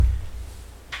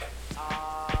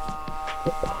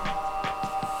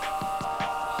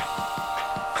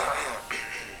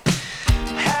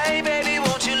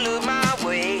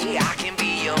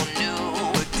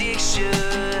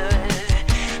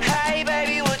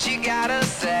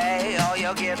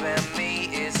you're giving me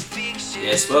is fiction.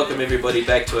 Yes, welcome everybody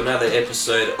back to another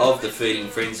episode of The Feeding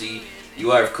Frenzy.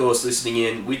 You are of course listening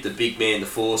in with the big man, The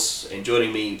Force, and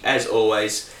joining me as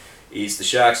always is the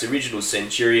Sharks' original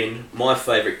Centurion, my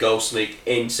favourite goal sneak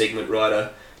and segment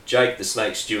writer, Jake the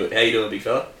Snake Stewart. How you doing, big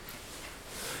fella?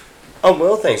 I'm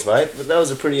well, thanks, mate. But that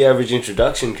was a pretty average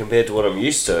introduction compared to what I'm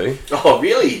used to. Oh,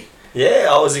 really? Yeah,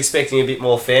 I was expecting a bit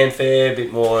more fanfare, a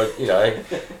bit more, a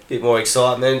bit more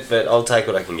excitement. But I'll take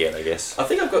what I can get, I guess. I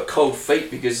think I've got cold feet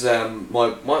because I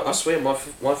swear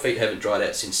my feet haven't dried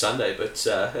out since Sunday, but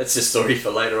that's a story for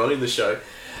later on in the show.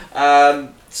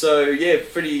 So yeah,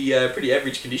 pretty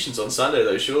average conditions on Sunday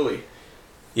though, surely.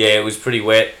 Yeah, it was pretty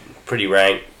wet, pretty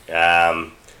rank.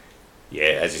 Yeah,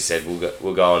 as you said,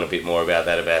 we'll go on a bit more about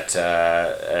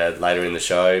that later in the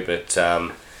show. But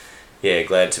yeah,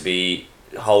 glad to be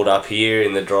holed up here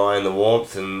in the dry and the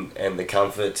warmth and the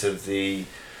comfort of the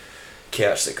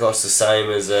couch that costs the same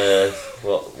as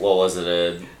what was it,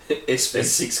 a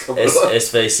SV6 Commodore.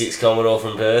 SV6 Commodore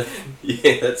from Perth.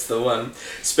 Yeah, that's the one.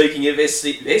 Speaking of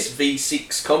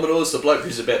SV6 Commodores, the bloke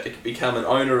who's about to become an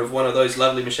owner of one of those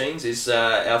lovely machines is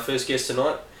our first guest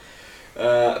tonight.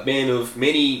 A man of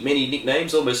many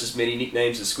nicknames, almost as many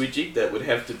nicknames as Squidjig. That would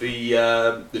have to be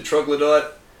the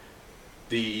Troglodyte,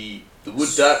 the Wood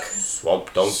Duck,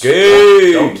 Swamp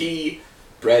Donkey,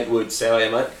 Brad Woods. How are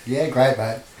you, mate? Yeah, great,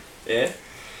 mate. Yeah?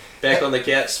 Back on the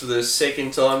couch for the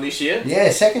second time this year? Yeah,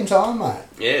 second time, mate.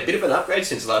 Yeah, a bit of an upgrade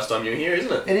since the last time you were here,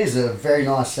 isn't it? It is a very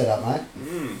nice setup, mate.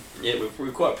 Yeah,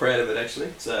 we're quite proud of it, actually.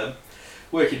 It's a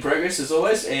work in progress, as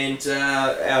always. And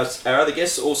our other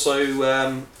guest also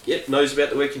knows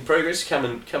about the work in progress. Come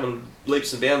and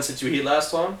leaps and bounds since you were here last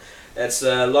time. That's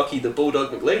Lockie the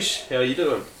Bulldog McLeish. How are you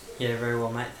doing? Yeah, very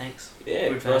well, mate. Thanks. Yeah,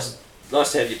 Good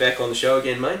nice to have you back on the show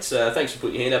again, mate. Thanks for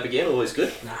putting your hand up again. Always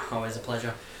good. Nah, always a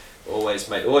pleasure. Always,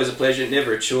 mate. Always a pleasure.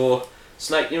 Never a chore.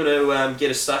 Snake, you want to get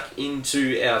us stuck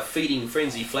into our Feeding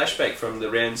Frenzy flashback from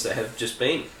the rounds that have just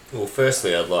been? Well,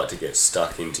 firstly, I'd like to get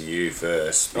stuck into you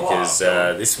first because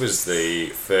this was the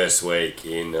first week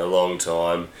in a long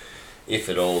time, if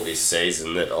at all, this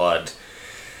season that I'd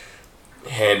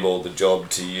handball the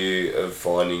job to you of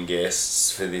finding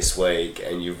guests for this week,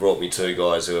 and you've brought me two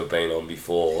guys who have been on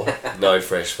before. No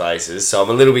fresh faces, so I'm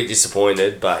a little bit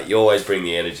disappointed, but you always bring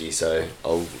the energy, so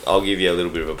I'll give you a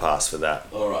little bit of a pass for that.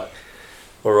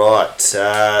 Alright,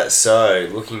 so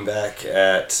looking back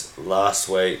at last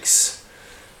week's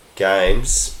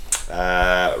games,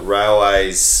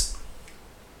 Railways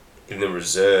in the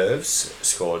reserves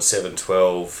scored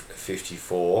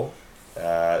 7-12-54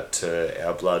 to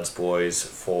our Bloods boys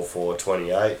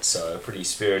 4-4-28, so a pretty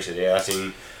spirited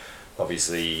outing.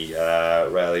 Obviously,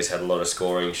 Rayleigh's had a lot of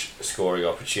scoring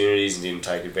opportunities and didn't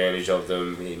take advantage of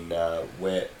them in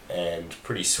wet and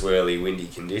pretty swirly, windy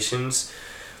conditions.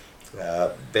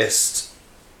 Best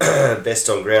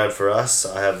on ground for us,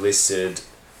 I have listed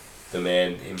the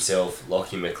man himself,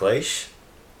 Lockie McLeish.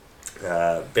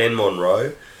 Ben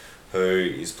Monroe, who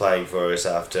is playing for us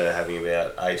after having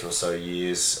about 8 or so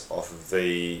years off of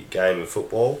the game of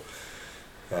football.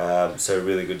 So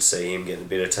really good to see him getting a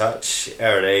bit of touch.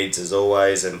 Aaron Eads as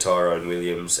always, and Tyrone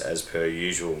Williams as per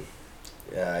usual.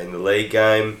 In the league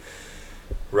game,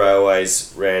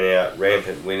 Railways ran out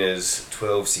rampant winners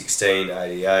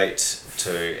 12-16-88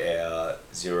 to our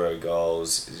 0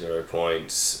 goals, 0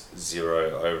 points,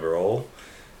 0 overall.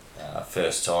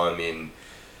 First time in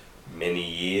many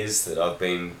years that I've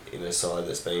been in a side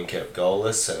that's been kept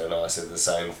goalless, and I said the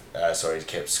same.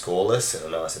 Kept scoreless,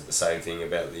 and I said the same thing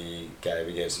about the game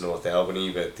against North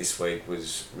Albany. But this week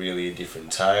was really a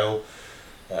different tale.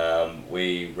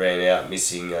 We ran out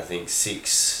missing, I think, 6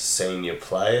 senior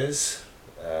players,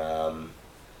 and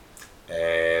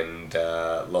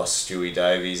lost Stewie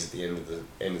Davies at the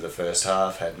end of the first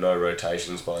half. Had no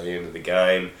rotations by the end of the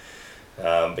game.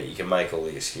 But you can make all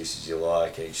the excuses you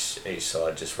like. Each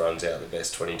side just runs out the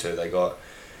best 22 they got,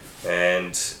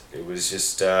 and it was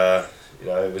just it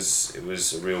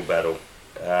was a real battle.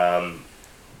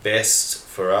 Best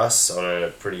for us on a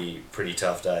pretty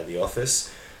tough day at the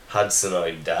office, Hudson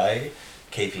O'Day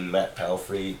keeping Matt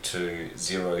Palfrey to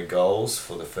 0 goals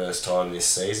for the first time this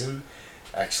season.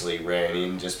 Actually ran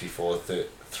in just before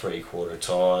three-quarter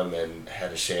time and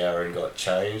had a shower and got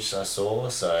changed, I saw.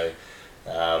 So for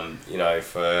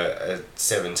a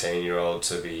 17-year-old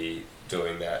to be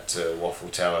doing that to Waffle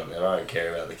Talent, and I don't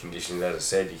care about the conditions, as I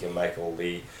said, you can make all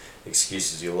the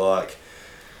excuses you like.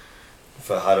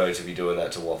 For Hutto to be doing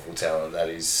that to Waffle Talent, that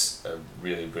is a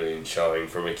really brilliant showing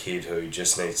from a kid who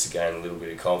just needs to gain a little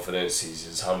bit of confidence. He's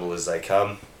as humble as they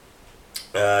come.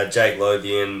 Jake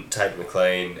Lothian, Tate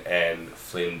McLean and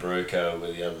Flynn Brooker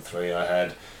were the other three I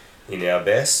had in our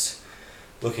best.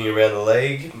 Looking around the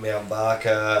league, Mount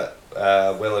Barker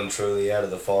well and truly out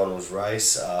of the finals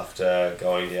race after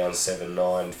going down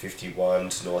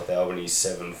 7-9-51 to North Albany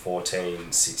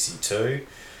 7-14-62.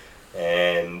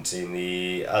 And in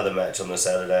the other match on the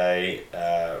Saturday,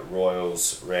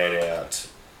 Royals ran out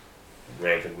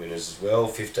rampant winners as well,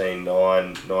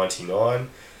 15-9-99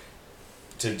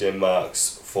 to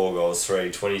Denmark's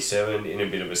 4-3-27, in a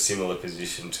bit of a similar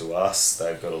position to us.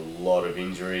 They've got a lot of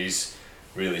injuries,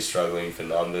 really struggling for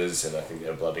numbers, and I think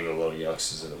they're blooding a lot of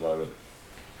youngsters at the moment.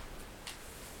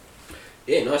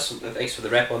 Yeah, nice. Thanks for the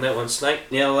wrap on that one,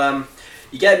 Snake. Now,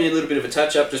 you gave me a little bit of a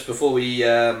touch-up just before you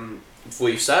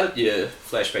started your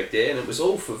flashback there, and it was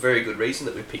all for very good reason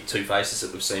that we picked two faces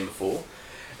that we've seen before.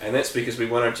 And that's because we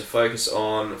wanted to focus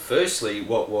on, firstly,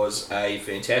 what was a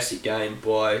fantastic game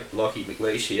by Lockie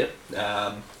McLeish here.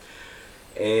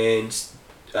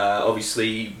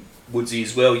 Obviously, Woodsy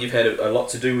as well, you've had a lot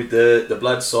to do with the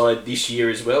blood side this year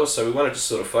as well, so we wanted to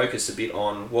sort of focus a bit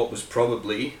on what was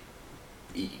probably,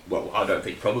 well, I don't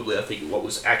think probably, I think what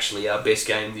was actually our best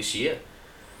game this year.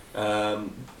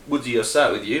 Woodsy, I'll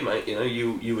start with you, mate. You know,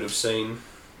 you would have seen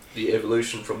the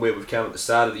evolution from where we've come at the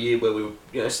start of the year, where we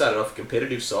started off a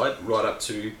competitive side, right up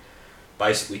to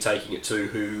basically taking it to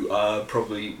who are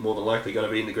probably more than likely going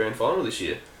to be in the grand final this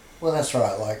year. Well, that's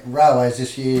right. Like Railways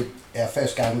this year, our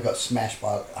first game we got smashed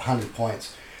by 100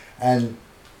 points, and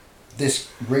this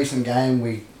recent game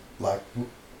we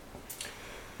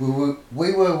were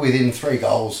within 3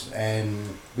 goals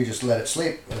and we just let it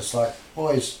slip. It's like,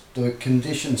 boys, the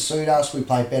conditions suit us. We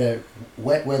play better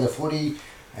wet weather footy,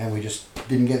 and we just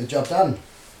didn't get the job done.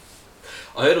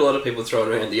 I heard a lot of people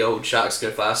throwing around the old Sharks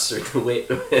go faster in the wet.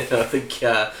 I think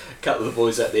a couple of the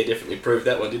boys out there definitely proved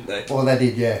that one, didn't they? Well, they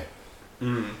did, yeah.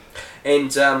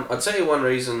 And I'll tell you one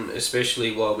reason,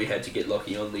 especially why we had to get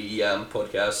Lockie on the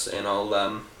podcast, and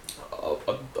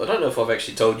I don't know if I've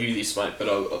actually told you this, mate, but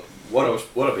what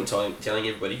I've been telling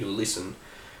everybody who will listen,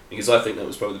 because I think that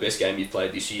was probably the best game you've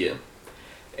played this year,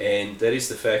 and that is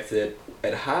the fact that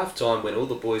at halftime, when all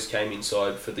the boys came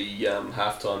inside for the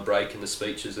halftime break and the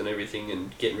speeches and everything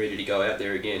and getting ready to go out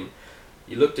there again,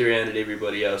 you looked around at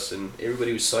everybody else and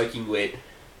everybody was soaking wet,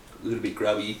 a little bit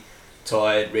grubby,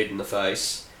 tired, red in the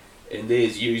face, and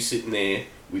there's you sitting there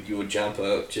with your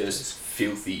jumper just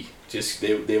filthy. Just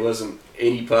there wasn't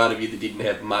any part of you that didn't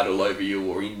have mud all over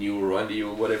you or in you or under you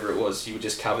or whatever it was. You were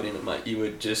just covered in it, mate. You were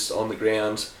just on the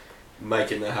ground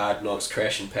making the hard knocks,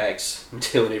 crashing packs,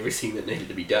 doing everything that needed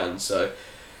to be done. So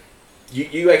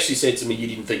you actually said to me you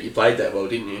didn't think you played that well,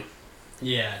 didn't you?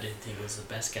 Yeah, I didn't think it was the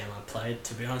best game I played,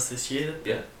 to be honest, this year.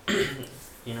 Yeah.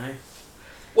 You know.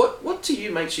 What to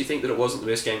you makes you think that it wasn't the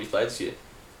best game you played this year?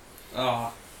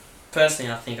 Oh,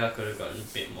 personally, I think I could have gotten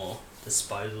a bit more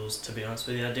disposals, to be honest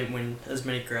with you. I didn't win as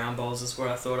many ground balls as what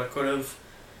I thought I could have.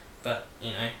 But, you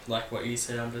know, like what you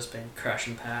said, I'm just been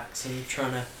crashing packs and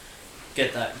trying to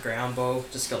get that ground ball.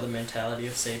 Just got the mentality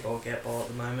of see ball, get ball at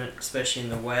the moment, especially in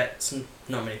the wet.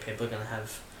 Not many people are going to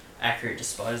have accurate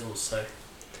disposals, so...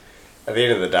 At the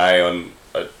end of the day,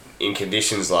 in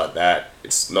conditions like that,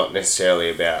 it's not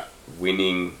necessarily about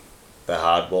winning the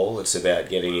hard ball, it's about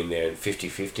getting in there and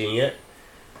 50-50ing it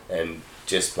and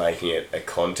just making it a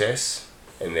contest.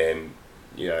 And then,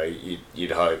 you know,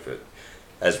 you'd hope that,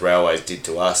 as Railways did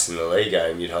to us in the league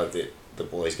game, you'd hope that the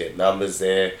boys get numbers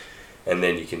there and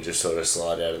then you can just sort of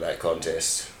slide out of that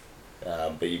contest.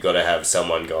 But you've got to have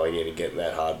someone going in and getting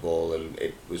that hard ball, and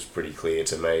it was pretty clear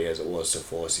to me, as it was to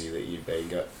Forsey, that you've been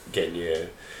getting your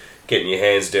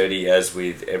hands dirty, as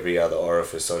with every other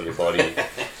orifice on your body.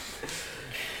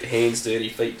 Hands dirty,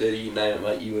 feet dirty, you name it,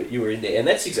 mate. You were in there, and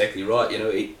that's exactly right. You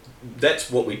know,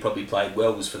 that's what we probably played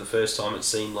well. Was for the first time it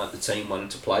seemed like the team wanted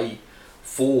to play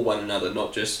for one another,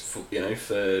 not just for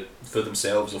for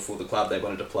themselves or for the club. They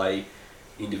wanted to play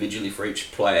individually for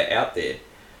each player out there.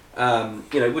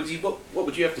 What would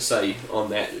you have to say on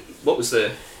that? What was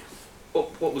the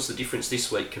difference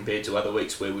this week compared to other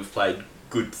weeks where we've played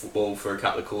good football for a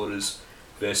couple of quarters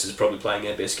versus probably playing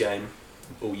our best game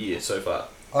all year so far?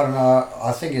 I don't know.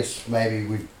 I think it's maybe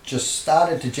we've just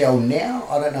started to gel now.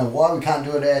 I don't know why we can't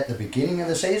do it at the beginning of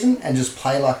the season and just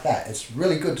play like that. It's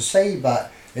really good to see,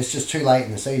 but it's just too late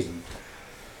in the season.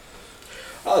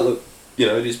 Oh, look, you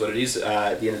know, it is what it is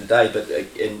at the end of the day, but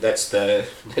and that's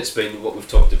been what we've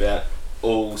talked about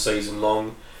all season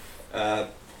long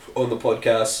on the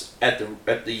podcast at the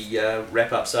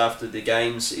wrap ups after the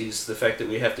games, is the fact that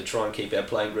we have to try and keep our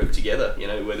playing group together. You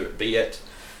know, whether it be at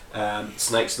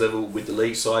Snakes level with the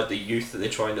league side, the youth that they're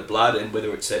trying to blood, and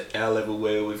whether it's at our level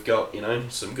where we've got, you know,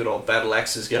 some good old battle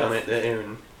axes going out there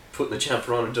and putting the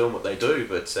jumper on and doing what they do.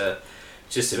 But it's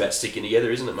just about sticking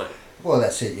together, isn't it, mate? well,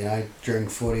 that's it, you know, during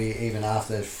footy, even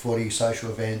after footy, social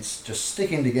events, just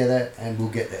sticking together and we'll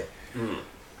get there. Mm.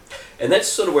 And that's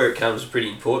sort of where it comes pretty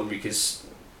important because,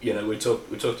 you know, we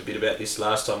talked a bit about this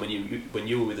last time when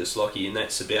you were with us, Lockie, and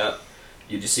that's about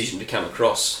your decision to come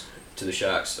across to the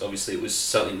Sharks. Obviously, it was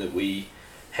something that we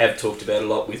have talked about a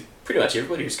lot with pretty much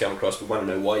everybody who's come across. We want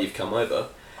to know why you've come over.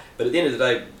 But at the end of the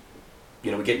day,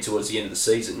 you know, we're getting towards the end of the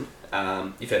season.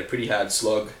 You've had a pretty hard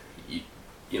slog.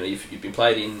 You know, you've been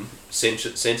played in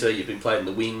centre, you've been played in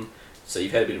the wing, so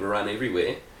you've had a bit of a run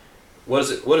everywhere. What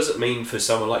does it mean for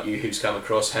someone like you who's come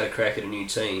across, had a crack at a new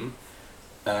team,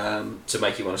 to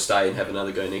make you want to stay and have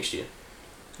another go next year?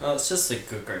 Well, it's just a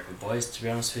good group of boys, to be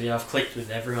honest with you. I've clicked with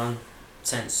everyone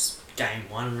since game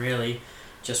one, really.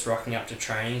 Just rocking up to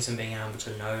trainings and being able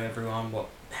to know everyone,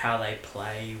 how they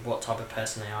play, what type of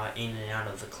person they are in and out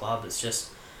of the club.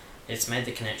 It's made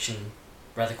the connection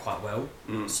rather quite well.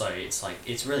 So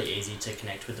it's really easy to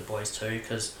connect with the boys too,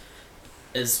 because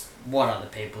as what other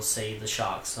people see the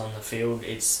Sharks on the field,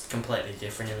 it's completely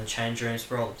different in the change rooms.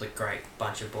 We're all a great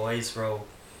bunch of boys. We're all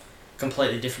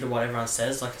completely different to what everyone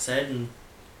says, like I said, and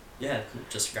yeah,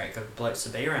 just a great group of blokes to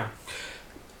be around.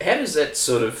 How does that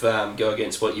sort of go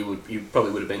against what you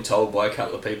probably would have been told by a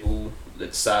couple of people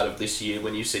at the start of this year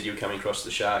when you said you were coming across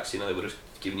the Sharks? You know, they would have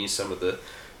given you some of the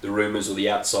rumours or the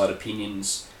outside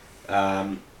opinions.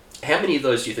 How many of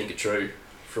those do you think are true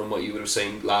from what you would have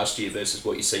seen last year versus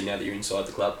what you see now that you're inside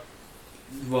the club?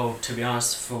 Well, to be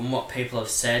honest, from what people have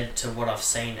said to what I've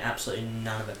seen, absolutely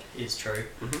none of it is true.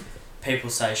 Mm-hmm. People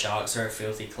say Sharks are a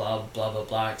filthy club, blah blah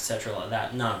blah, etc. like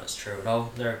that. None of it's true at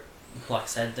all. They're, like I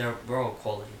said, we're all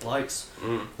quality blokes.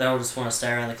 They all just want to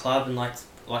stay around the club, and like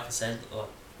I said,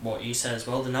 what you said as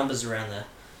well, the numbers around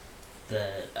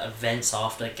the events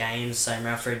after games, staying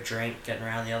around for a drink, getting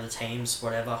around the other teams,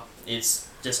 whatever. It's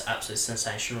just absolutely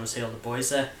sensational to see all the boys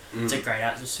there. It's a great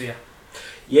atmosphere.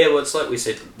 Yeah, well, it's like we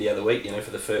said the other week. You know,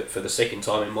 for the second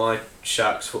time in my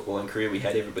Sharks footballing career, we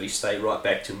had everybody stay right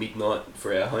back till midnight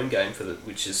for our home game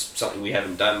which is something we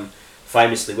haven't done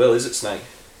famously well, is it, Snake?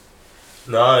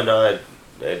 No,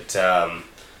 it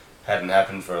hadn't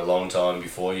happened for a long time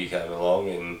before you came along,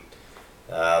 and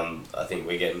I think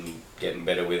we're getting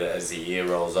better with it as the year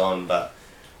rolls on. But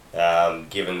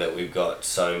given that we've got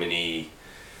so many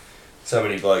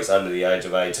blokes under the age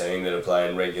of 18 that are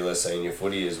playing regular senior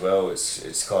footy as well,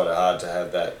 it's kind of hard to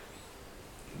have that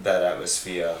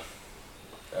atmosphere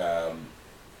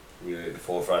really at the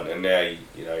forefront. And now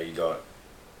you got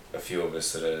a few of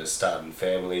us that are starting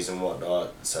families and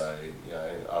whatnot, so you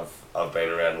know I've been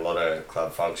around a lot of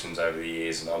club functions over the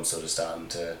years, and I'm sort of starting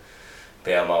to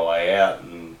bow my way out,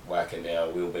 and Wacker now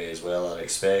will be as well, I'd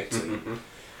expect. Mm-hmm.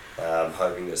 And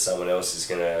hoping that someone else is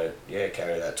going to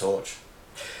carry that torch.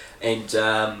 And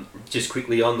just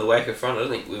quickly on the Wacker front, I don't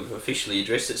think we've officially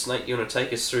addressed it. Snake, you want to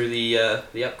take us through the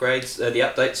upgrades, the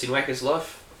updates in Wacker's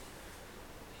life?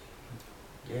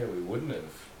 Yeah, we wouldn't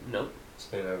have. No. It's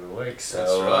been over a week, so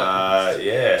that's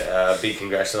right. big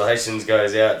congratulations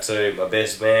goes out to my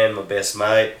best man, my best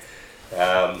mate,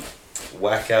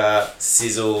 Wacker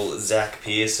Sizzle Zach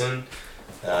Pearson,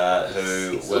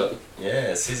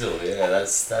 Sizzle,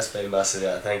 that's been busted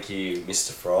out. Thank you,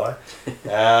 Mr. Fry.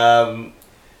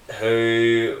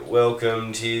 Who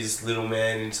welcomed his little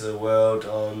man into the world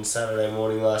on Saturday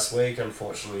morning last week.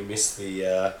 Unfortunately, missed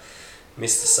the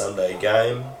Sunday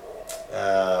game.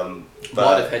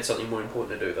 Might have had something more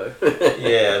important to do though.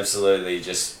 Yeah, absolutely,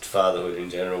 just fatherhood in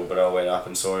general. But I went up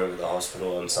and saw him at the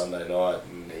hospital on Sunday night,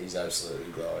 and he's absolutely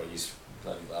glowing. He's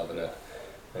bloody loving it,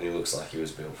 and he looks like he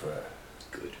was built for it.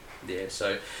 Good. Yeah,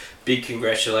 so big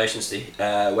congratulations to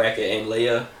Wacker and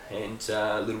Leah and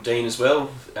little Dean as well.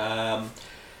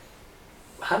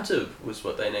 Hunter was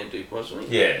what they named him, wasn't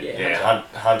he? Yeah.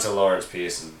 Hunter Lawrence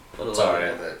Pearson. Sorry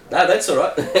about that. No, that's all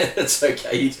right. That's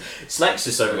okay. Snake's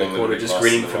just over the corner, just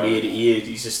grinning from ear to ear.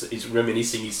 He's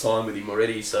reminiscing his time with him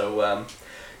already. So,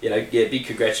 big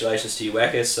congratulations to you,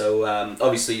 Wacker. So,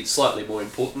 obviously, it's slightly more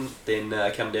important than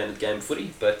coming down to the game of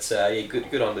footy. But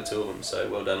good on the two of them. So,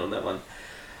 well done on that one.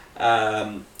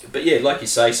 But yeah, like you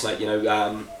say, Snake,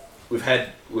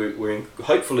 we're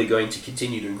hopefully going to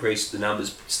continue to increase the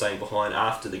numbers staying behind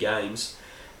after the games.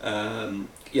 And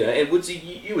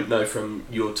Woodsy, you would know from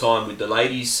your time with the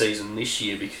ladies' season this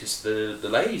year, because the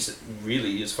ladies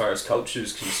really, as far as culture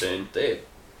is concerned, they're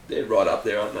right up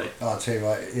there, aren't they? I'll tell you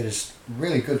what, it is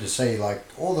really good to see. Like,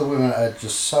 all the women are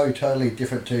just so totally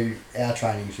different to our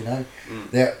trainings.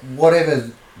 They're whatever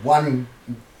one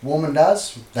woman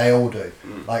does, they all do.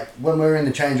 Like, when we're in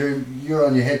the change room, you're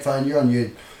on your headphone, you're on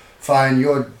your phone,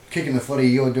 you're kicking the footy,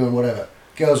 you're doing whatever.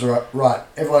 Girls are right,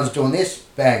 everyone's doing this,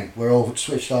 bang, we're all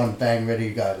switched on, bang, ready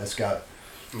to go, let's go.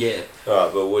 Yeah.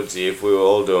 Alright, but Woodsy, if we were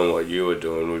all doing what you were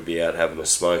doing, we'd be out having a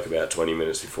smoke about 20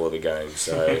 minutes before the game,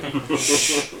 so...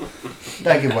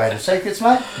 Don't give away the secrets,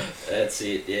 mate. That's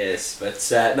it, yes. But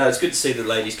no, it's good to see the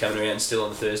ladies coming around still on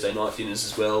the Thursday night dinners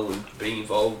as well and being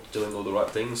involved, doing all the right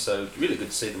things. So really good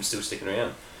to see them still sticking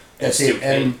around. That's it,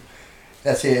 and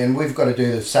that's it. And we've got to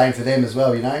do the same for them as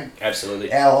well. You know,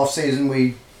 Absolutely. our off season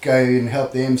we go and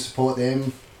help them, support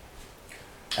them,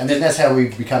 and then that's how we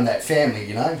become that family.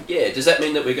 You know. Yeah. Does that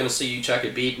mean that we're going to see you chuck a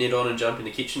beard net on and jump in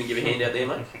the kitchen and give a hand out there,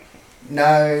 mate?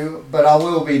 No, but I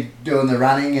will be doing the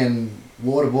running and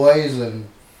water boys and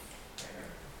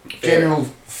general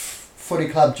footy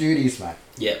club duties, mate.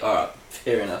 Yeah. All right.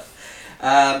 Fair enough.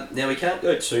 Now we can't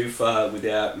go too far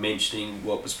without mentioning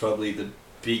what was probably the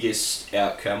biggest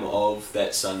outcome of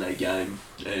that Sunday game,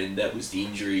 and that was the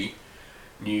injury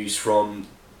news from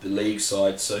the league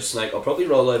side. So Snake, I'll probably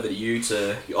roll over to you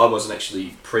I wasn't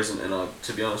actually present, and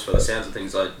to be honest, by the sounds of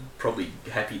things, I'm probably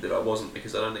happy that I wasn't,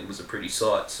 because I don't think it was a pretty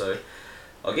sight. So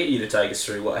I'll get you to take us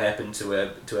through what happened to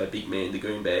our big man, the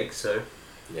Goombag. So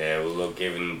Yeah, well look,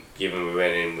 given we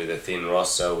went in with a thin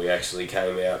roster, we actually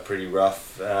came out pretty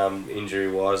rough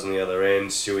injury-wise on the other end.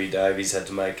 Stewie Davies had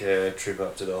to make a trip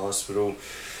up to the hospital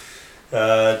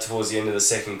towards the end of the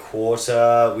second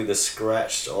quarter with a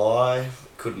scratched eye.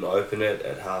 Couldn't open it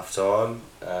at half-time.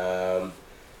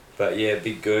 But yeah,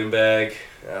 big Goombag.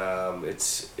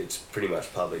 It's pretty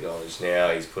much public knowledge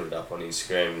now. He's put it up on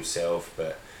Instagram himself,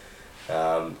 but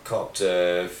copped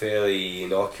a fairly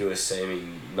innocuous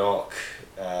seeming knock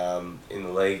in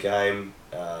the league game.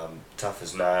 Tough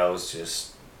as nails,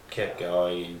 just kept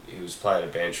going. He was playing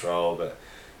a bench role, but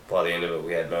by the end of it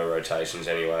we had no rotations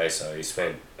anyway, so he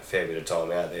spent a fair bit of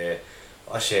time out there.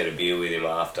 I shared a beer with him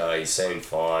after. He seemed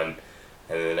fine,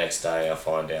 and then the next day I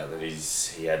find out that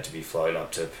he had to be flown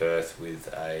up to Perth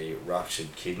with a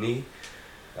ruptured kidney.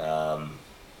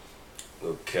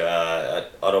 Look, I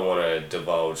don't want to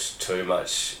divulge too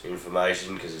much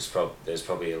information because there's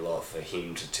probably a lot for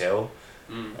him to tell.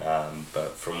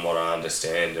 But from what I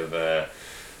understand of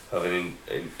an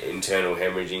internal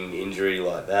hemorrhaging injury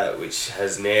like that, which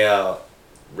has now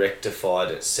rectified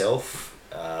itself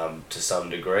to some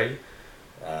degree,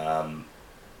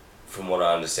 from what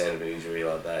I understand of an injury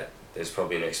like that, there's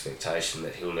probably an expectation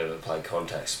that he'll never play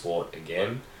contact sport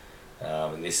again.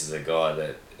 And this is a guy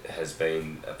that has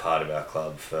been a part of our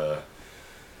club for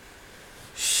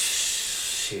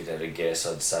at a guess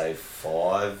I'd say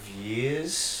 5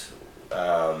 years.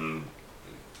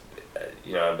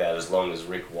 About as long as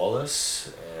Rick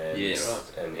Wallace, and yeah,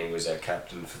 right. And he was our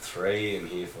captain for 3 and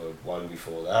here for 1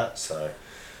 before that. So,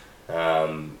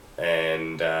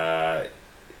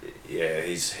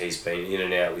 he's been in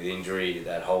and out with injury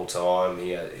that whole time.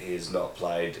 He has not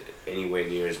played anywhere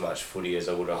near as much footy as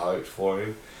I would have hoped for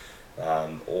him.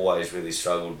 Always really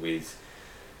struggled with,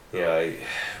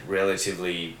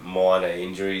 relatively minor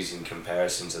injuries in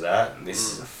comparison to that. And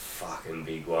this is a fucking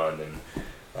big one. And,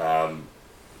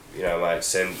 mate,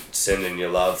 sending your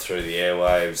love through the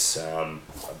airwaves.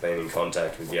 I've been in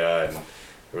contact with you and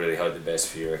really hope the best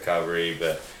for your recovery.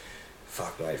 But,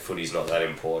 fuck, mate, footy's not that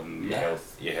important.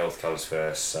 Your health comes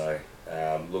first. So,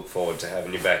 look forward to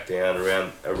having you back down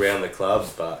around the club.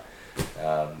 But,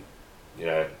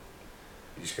 you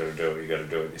just got to do what you got to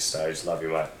do at this stage. Love you,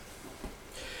 mate.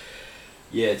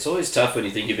 Yeah, it's always tough when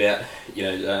you think about, you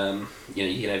can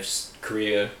have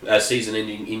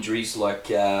season-ending injuries like,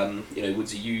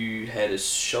 Woodsy, you had a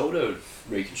shoulder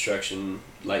reconstruction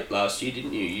late last year,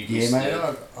 didn't you? Yeah, mate,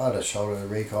 I had a shoulder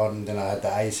recon, then I had the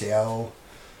ACL,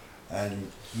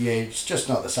 and yeah, it's just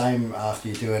not the same after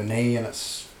you do a knee, and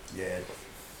it's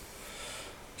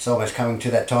almost coming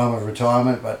to that time of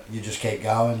retirement, but you just keep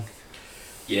going.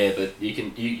 Yeah, but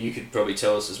you could probably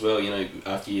tell us as well,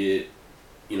 after you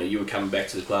were coming back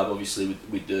to the club, obviously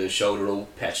with the shoulder all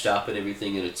patched up and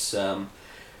everything, and it's a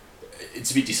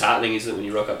bit disheartening, isn't it, when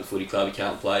you rock up the footy club, you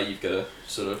can't play, you've got to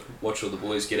sort of watch all the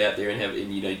boys get out there and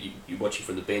you're watching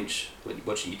from the bench, when you're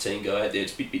watching your team go out there,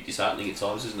 it's a bit disheartening at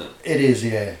times, isn't it? It is,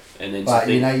 yeah. And then but,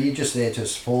 you're just there to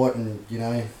support and,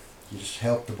 you just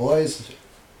help the boys.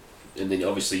 And then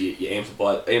obviously you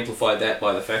amplify that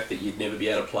by the fact that you'd never be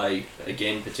able to play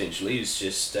again potentially. It's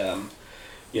just,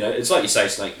 it's like you say,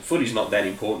 Snake, footy's not that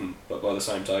important, but by the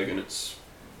same token, it's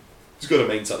got to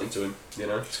mean something to him,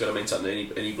 It's got to mean something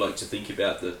to any bloke to think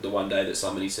about the one day that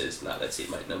somebody says, no, that's it,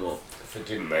 mate, no more. If it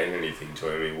didn't mean anything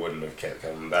to him, he wouldn't have kept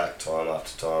coming back time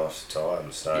after time after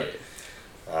time. So,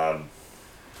 yeah.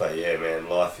 But yeah, man,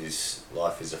 life is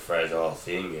a fragile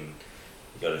thing, and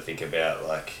you got to think about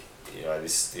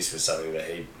this was something that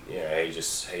he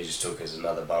just took as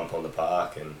another bump on the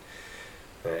park, and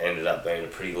it ended up being a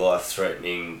pretty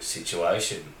life-threatening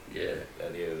situation Yeah.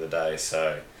 at the end of the day.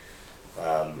 So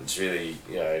it's really,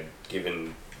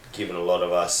 given a lot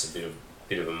of us a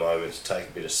bit of a moment to take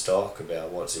a bit of stock about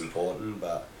what's important.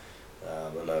 But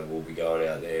I know we'll be going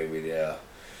out there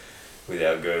with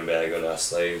our goon bag on our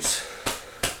sleeves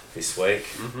this week,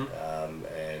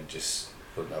 and just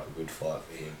putting up a good fight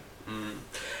for him.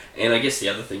 And I guess the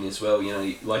other thing as well,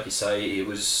 like you say,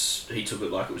 he took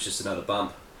it like it was just another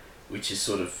bump, which is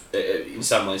sort of, in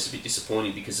some ways, a bit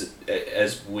disappointing because,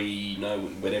 as we know,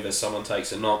 whenever someone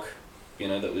takes a knock,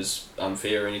 that was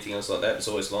unfair or anything else like that, it's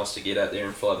always nice to get out there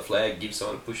and fly the flag, give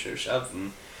someone a push or a shove,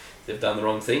 and they've done the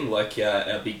wrong thing, like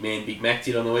our big man Big Mac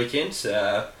did on the weekend.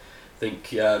 I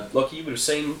think, Lockie, you would have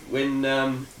seen when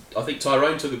I think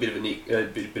Tyrone took a bit of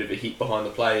a hit behind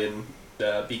the play, and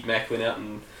Big Mac went out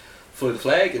and flew the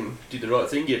flag and did the right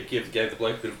thing, gave the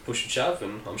bloke a bit of a push and shove,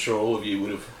 and I'm sure all of you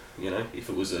would have, if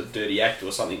it was a dirty act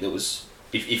or something that was,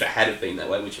 if it had have been that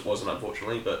way, which it wasn't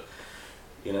unfortunately, but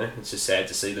it's just sad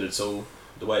to see that it's all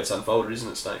the way it's unfolded,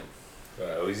 isn't it, Snake?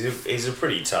 Well, he's a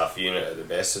pretty tough unit at the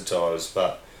best of times,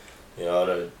 but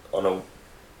on a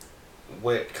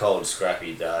wet, cold,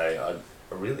 scrappy day, I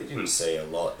really didn't see a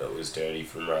lot that was dirty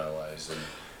from Railways, and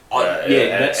I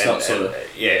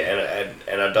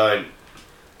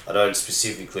don't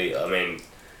specifically. I mean,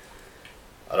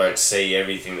 I don't see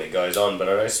everything that goes on, but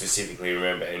I don't specifically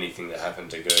remember anything that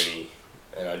happened to Gurney.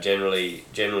 And I generally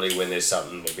when there's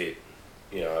something a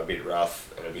bit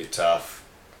rough and a bit tough,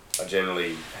 I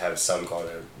generally have some kind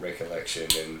of recollection,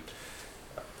 and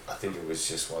I think it was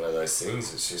just one of those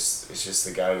things. It's just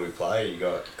the game we play. You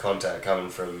got contact coming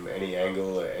from any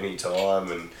angle at any time,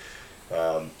 and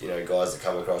guys that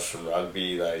come across from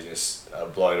rugby, they just are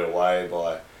blown away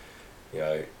by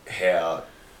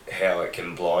how it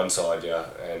can blindside you,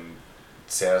 and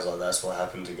it sounds like that's what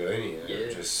happened to Gurney.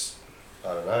 Just,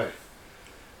 I don't know,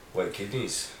 wet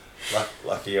kidneys.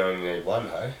 Lucky you only need one,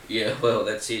 hey? Yeah, well,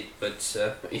 that's it. But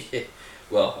yeah,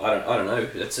 well, I don't know.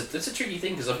 That's a tricky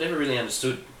thing because I've never really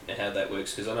understood how that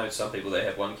works. Because I know some people, they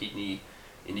have one kidney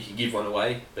and you can give one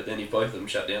away, but then if both of them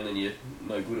shut down, then you're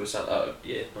no good or something.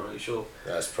 Yeah, not really sure.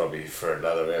 That's probably for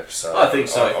another episode. I think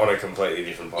so. On a completely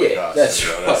different podcast. Yeah, that's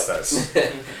right. That's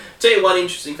Tell you one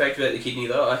interesting fact about the kidney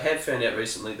though. I have found out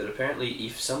recently that apparently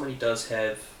if somebody does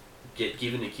get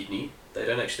given a kidney, they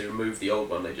don't actually remove the old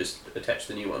one, they just attach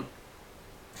the new one.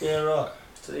 Yeah, right.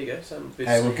 So there you go.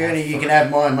 Hey, well, Gurney, you can have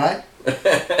mine, mate.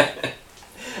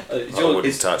 I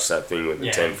wouldn't touch that thing with the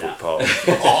 10-foot pole.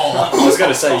 I was going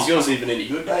to say, is yours even any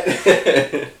good, mate?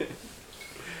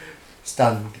 It's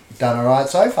done alright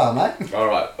so far, mate.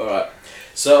 Alright.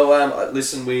 So,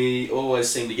 listen, we always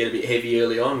seem to get a bit heavy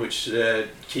early on, which,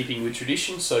 keeping with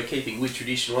tradition. So, keeping with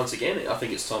tradition once again, I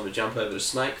think it's time to jump over to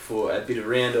Snake for a bit of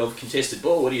round of contested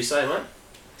ball. What do you say, mate?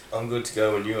 I'm good to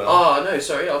go when you are. Oh, no,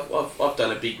 sorry, I've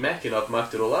done a Big Mac and I've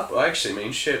mucked it all up. I actually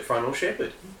mean front or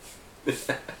shepherd.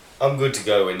 I'm good to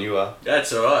go when you are.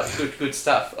 That's alright, good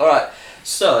stuff. Alright,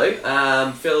 so,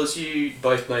 fellas, you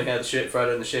both know how the shirt front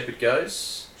and the shepherd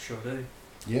goes? Sure do.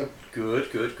 Yep. Good,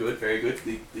 very good.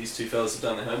 These two fellas have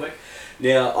done their homework.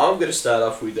 Now, I'm going to start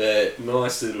off with a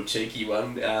nice little cheeky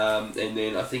one, and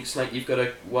then I think, Snake, you've got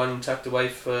one tucked away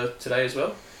for today as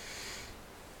well?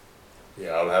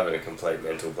 Yeah, I'm having a complete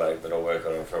mental blank, but I'll work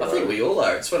on it for a moment. I think we all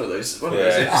are. It's one of those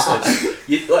Yeah.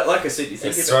 episodes. Like I said, you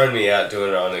think it's thrown me out doing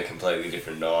it on a completely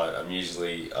different night. I'm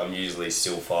usually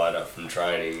still fired up from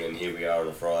training, and here we are on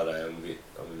a Friday. I'm a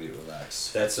bit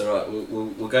relaxed. That's all right.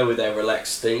 We'll go with our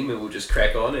relaxed theme, and we'll just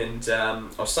crack on. And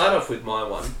I'll start off with my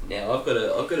one. Now I've got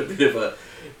a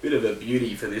bit of a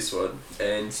beauty for this one,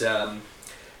 and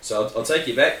so I'll take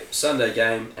you back. Sunday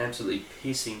game, absolutely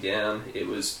pissing down. It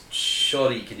was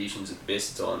shoddy conditions at the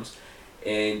best of times,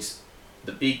 and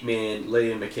the big man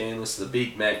Liam McCandless, the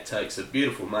Big Mac, takes a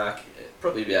beautiful mark,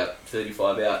 probably about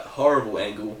 35 out, horrible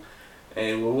angle,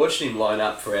 and we're watching him line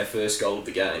up for our first goal of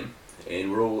the game,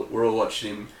 and we're all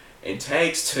watching him, and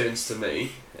Tags turns to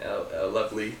me, our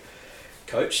lovely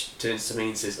coach turns to me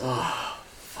and says, "Oh,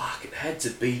 fuck, it had to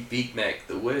be Big Mac,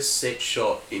 the worst set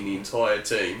shot in the entire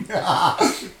team."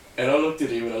 And I looked at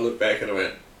him and I looked back and I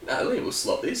went, "No, Liam will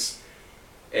slot this."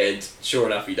 And sure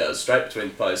enough he does, straight between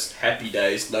the posts, happy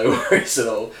days, no worries at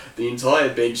all. The entire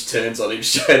bench turns on him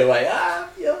straight away,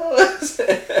 yours!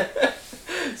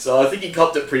 So I think he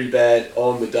copped it pretty bad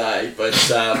on the day, but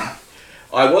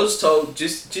I was told,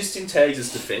 just in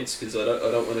Tags' defence, because I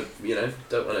don't want to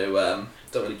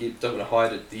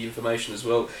hide the information as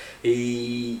well.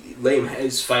 Liam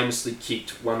has famously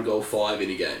kicked 1 goal 5 in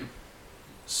a game,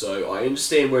 so I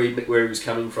understand where he was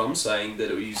coming from, saying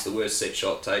that he was the worst set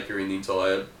shot taker in the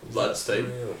entire Bloods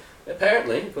team.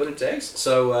 Apparently, according to Tags.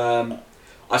 So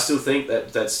I still think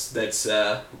that's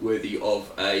worthy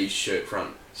of a shirt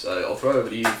front. So I'll throw over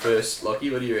to you first, Lockie.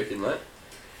 What do you reckon, mate?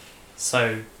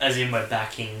 So, as in we're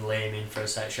backing Liam in for a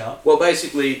set shot. Well,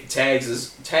 basically,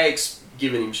 Tags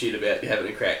giving him shit about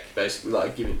having a crack. Basically,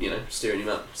 like steering him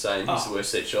up, saying he's the worst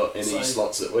set shot, and he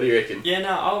slots it. What do you reckon? Yeah, no,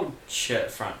 I'll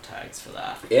shirt front Tags for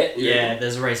that. Yeah. Yeah,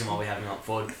 there's a reason why we have him up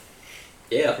forward.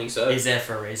 Yeah, I think so. He's there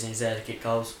for a reason. He's there to kick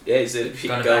goals. Yeah, he's there to kick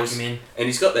Gotta goals. back him in. And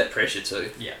he's got that pressure too.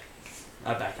 Yeah,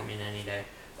 I back him in any day.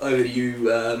 Over to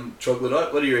you,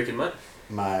 Troglodyte. What do you reckon, mate?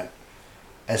 Mate,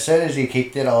 as soon as he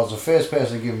kicked it, I was the first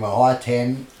person to give him a high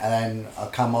 10, and then I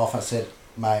come off and said,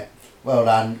 mate, well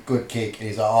done, good kick. And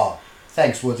he's like, oh,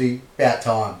 thanks, Woodsy, about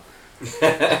time.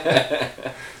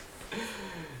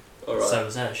 Alright. So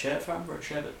was that a shirt front or a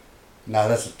shepherd? No,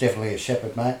 that's definitely a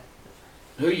shepherd, mate.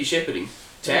 Who are you shepherding?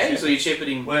 Tags, or are you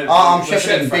shepherding... Oh, I'm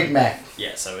shepherding Big Mac.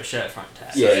 Yeah, so a shirt front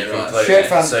Tags. Yeah, you right. completely- Shirt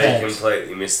front so you Tags.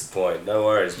 completely missed the point. No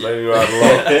worries, moving right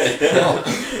along.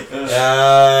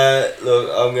 Look,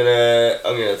 I'm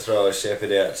gonna throw a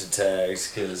shepherd out to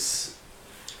Tags because,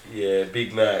 yeah,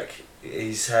 Big Mac.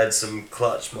 He's had some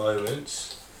clutch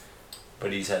moments,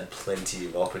 but he's had plenty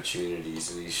of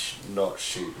opportunities, and he's not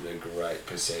shooting a great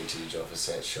percentage off a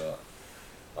set shot.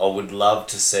 I would love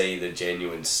to see the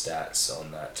genuine stats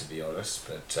on that, to be honest,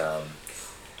 but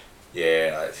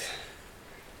yeah,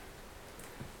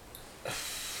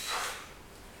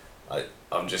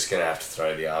 I'm just gonna have to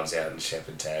throw the arms out and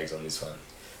shepherd Tags on this one.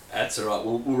 That's alright,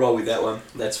 we'll roll with that one.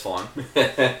 That's fine.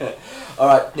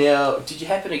 Alright, now, did you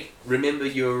happen to remember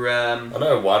your... I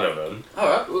know one of them.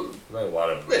 Alright, well, I know one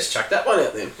of them. let's chuck that one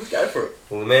out then. Let's go for it.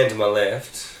 Well, the man to my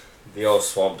left, the old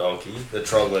swamp donkey, the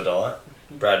troglodyte,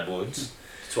 Brad Woods.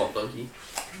 Swamp Donkey.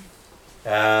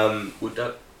 Wood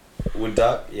Duck. Wood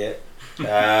Duck, yeah.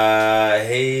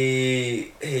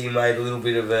 He made a little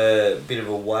bit of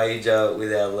a wager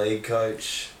with our league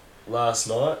coach last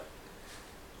night.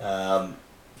 A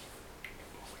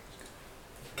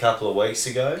couple of weeks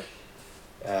ago.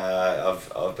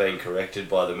 I've been corrected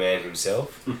by the man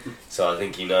himself, so I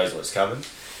think he knows what's coming.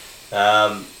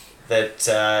 That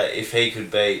if he could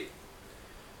beat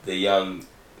the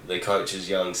coach's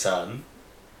young son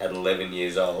at 11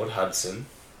 years old, Hudson,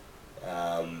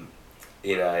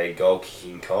 in a goal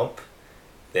kicking comp,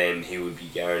 then he would be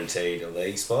guaranteed a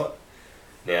league spot.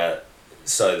 Now,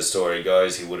 so the story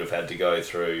goes, he would have had to go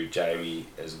through Jamie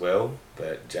as well,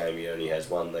 but Jamie only has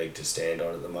one leg to stand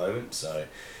on at the moment, so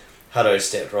Hutto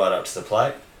stepped right up to the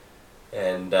plate,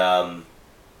 and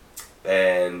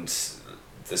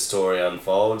the story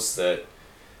unfolds that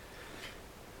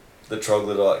the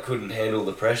troglodyte couldn't handle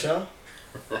the pressure.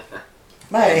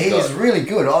 Mate, he is really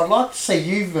good. I'd like to see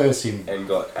you verse him. And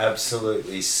got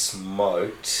absolutely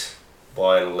smoked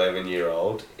by an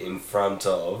 11-year-old in front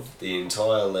of the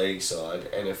entire league side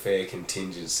and a fair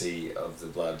contingency of the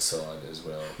blood side as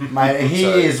well. Mate, he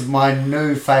is my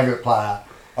new favourite player.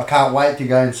 I can't wait to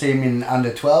go and see him in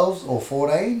under 12s or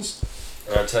 14s.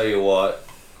 And I tell you what,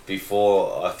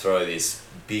 before I throw this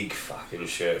big fucking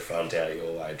shirt front out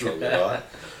your way, troglodyte,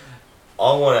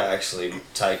 I want to actually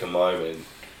take a moment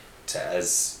to,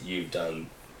 as you've done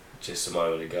just a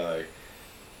moment ago,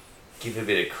 give a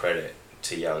bit of credit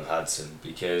to young Hudson,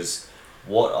 because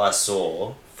what I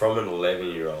saw from an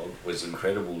 11-year-old was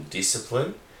incredible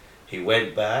discipline. He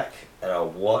went back and I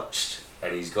watched,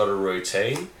 and he's got a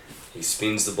routine. He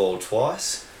spins the ball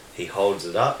twice, he holds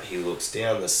it up, he looks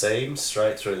down the seam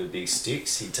straight through the big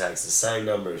sticks, he takes the same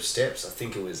number of steps, I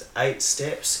think it was 8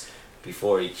 steps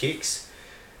before he kicks.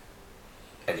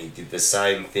 And he did the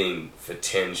same thing for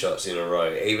 10 shots in a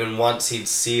row. Even once he'd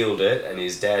sealed it and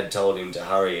his dad told him to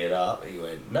hurry it up, he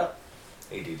went, no.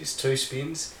 He did his 2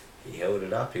 spins, he held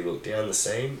it up, he looked down the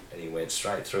seam, and he went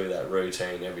straight through that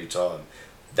routine every time.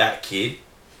 That kid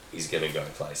is going to go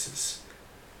places.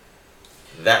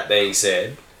 That being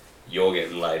said, you're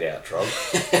getting laid out, Trog.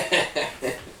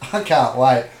 I can't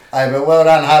wait. Hey, but well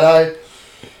done, Hutto.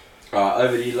 Alright,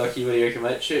 over to you, Lockie. What do you reckon,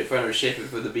 mate? Shirt front or shepherd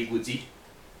for the big Woodsy?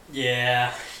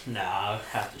 Yeah, no, I'll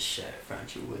have to shirt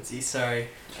front you, Woodsy. Sorry.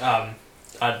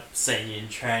 I'd seen you in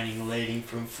training leading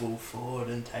from full forward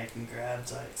and taking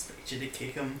grabs. I expect you to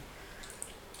kick them.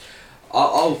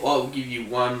 I'll give you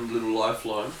one little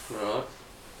lifeline, alright?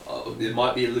 There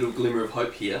might be a little glimmer of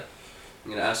hope here. I'm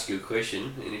going to ask you a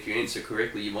question, and if you answer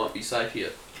correctly, you might be safe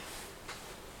here.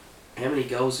 How many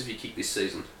goals have you kicked this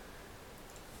season?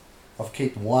 I've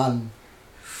kicked 1.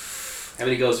 How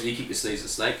many goals have you kicked this season,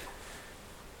 Snake?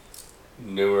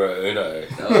 Numero uno.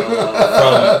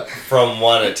 From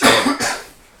 1 attempt.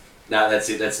 No, that's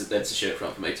it. That's a shirt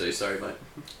front for me too. Sorry, mate.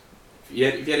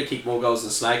 if you had to kick more goals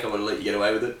than Snake, I would have let you get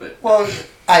away with it. But Well,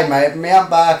 hey mate, Mount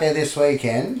Barker this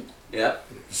weekend. yeah.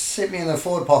 Sit me in the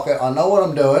forward pocket. I know what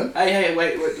I'm doing. Hey,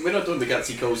 wait, we're not doing the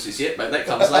gutsy calls just yet, mate. That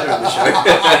comes later in the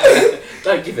show.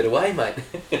 Don't give it away, mate.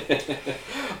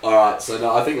 Alright, so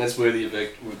no, I think that's worthy of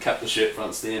we'll cut the shirt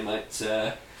fronts there, mate.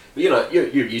 But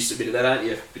you're used to a bit of that, aren't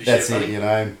you? Bit of That's shirt it,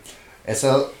 fronting. It's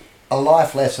a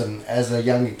life lesson. As a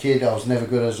younger kid, I was never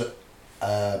good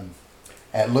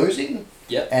at losing.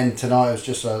 Yep. And tonight was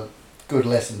just a good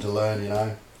lesson to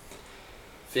learn,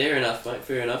 Fair enough, mate.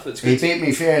 Fair enough. It's He good. beat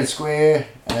me fair and square,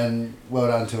 and well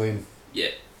done to him. Yeah,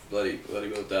 bloody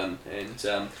well done. And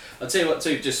I'll tell you what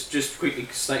too, just quickly,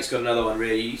 Snake's got another one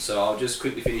ready, so I'll just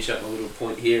quickly finish up my little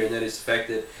point here, and that is the fact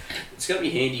that it's going to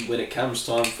be handy when it comes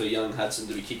time for young Hudson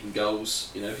to be kicking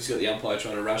goals. If he's got the umpire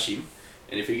trying to rush him,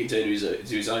 and if he can turn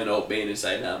to his own old man and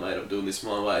say, "No, mate, I'm doing this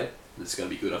my way," it's going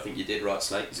to be good. I think you're dead right,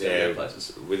 Snake. He's going to go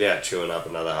places. Without chewing up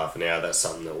another half an hour, that's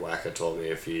something that Wacker taught me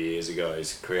a few years ago,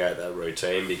 is create that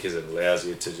routine, because it allows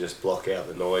you to just block out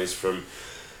the noise from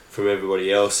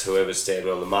everybody else, whoever's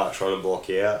standing on the mark trying to block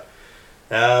you out.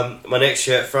 My next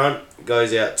shirt front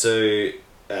goes out to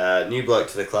new bloke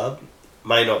to the club.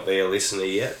 May not be a listener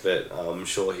yet, but I'm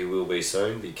sure he will be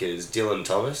soon, because Dylan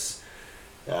Thomas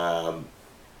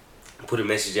put a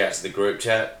message out to the group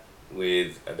chat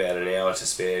with about an hour to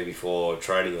spare before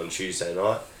training on Tuesday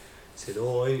night. Said,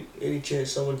 any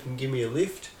chance someone can give me a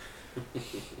lift?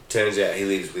 Turns out he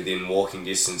lives within walking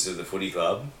distance of the footy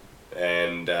club,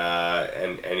 and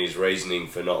his reasoning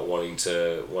for not wanting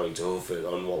to hoof it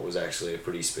on what was actually a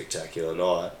pretty spectacular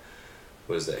night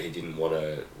was that he didn't want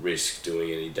to risk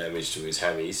doing any damage to his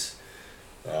hammies.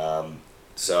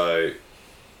 So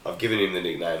I've given him the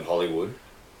nickname Hollywood.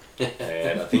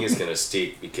 And I think it's going to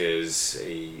stick, because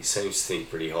he seems to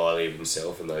think pretty highly of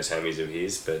himself and those hammies of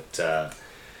his. But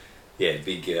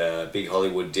big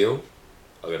Hollywood deal.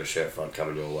 I've got a shirt front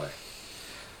coming your way.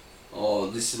 Oh,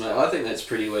 listen, mate, I think that's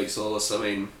pretty weak sauce. I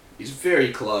mean, he's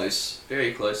very close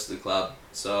to the club.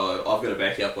 So I've got to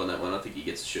back you up on that one. I think he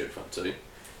gets a shirt front too.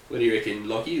 What do you reckon,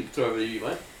 Lockie? Throw over to you,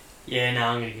 mate. Yeah, no,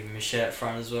 I'm going to give him a shirt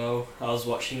front as well. I was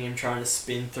watching him trying to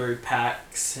spin through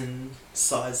packs and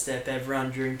sidestep everyone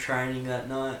during training that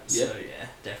night. Yep. So, yeah,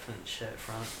 definitely shirt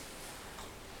front.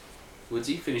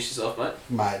 Woodsy, finish this off, mate.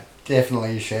 Mate,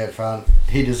 definitely a shirt front.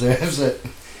 He deserves it.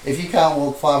 If you can't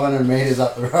walk 500 metres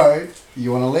up the road,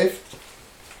 you want to lift?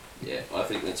 Yeah, I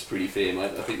think that's pretty fair,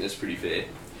 mate. I think that's pretty fair.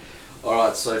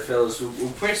 Alright, so fellas, we'll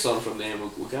press on from there.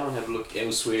 We'll go and have a look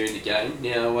elsewhere in the game.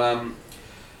 Now,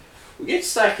 we'll get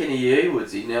stuck into you,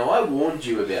 Woodsy. Now, I warned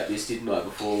you about this, didn't I,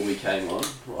 before we came on?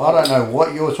 I don't know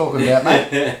what you're talking about,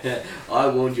 mate. I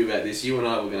warned you about this. You and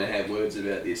I were going to have words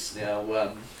about this.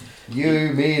 Now,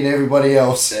 You, me, and everybody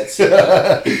else. that's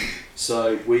it.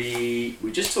 So, we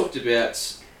just talked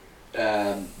about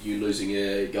you losing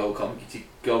a goal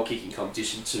kicking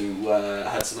competition to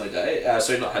Hudson O'Day.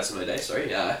 Sorry, not Hudson O'Day,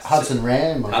 sorry. Hudson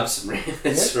Ram. Hudson Ram,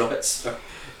 that's right. Sorry.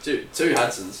 Two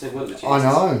Hudsons. What are the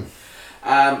chances?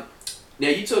 I know. Now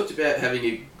you talked about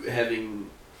having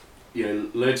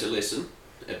learnt a lesson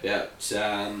about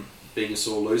being a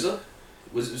sore loser.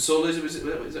 Was it sore loser?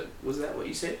 Was that what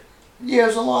you said? Yeah, it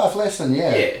was a life lesson,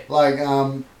 yeah. Yeah. Like,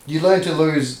 you learn to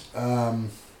lose... well,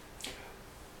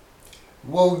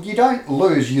 you don't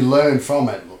lose, you learn from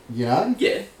it, Yeah.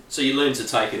 So you learn to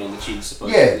take it on the chin,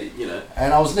 supposedly. Yeah.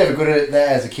 And I was never good at that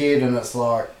as a kid, and it's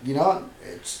like, it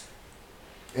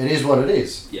is what it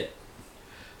is. Yeah.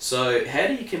 So how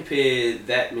do you compare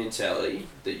that mentality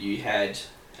that you had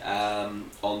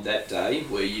on that day,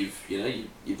 where you've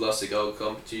lost a goal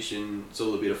competition, it's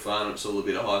all a bit of fun, it's all a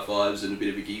bit of high fives and a bit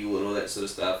of a giggle and all that sort of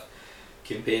stuff,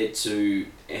 compared to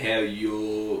how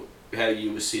you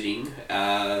were sitting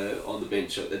on the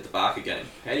bench at the Barker game?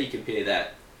 How do you compare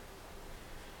that?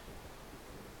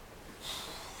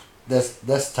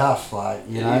 That's tough, like,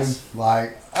 It is.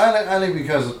 like, only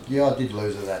because, I did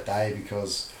lose it that day,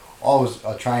 because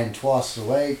I trained twice a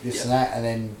week, this and that, and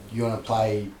then you want to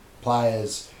play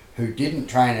players who didn't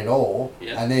train at all,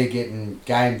 and they're getting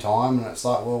game time, and it's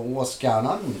like, well, what's going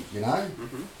on,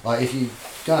 Mm-hmm. Like, if you're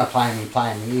going to play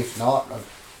me, if not,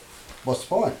 what's the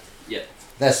point? Yeah.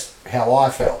 That's how I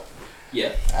felt.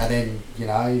 Yeah. And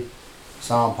then,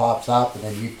 someone pipes up, and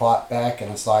then you pipe back, and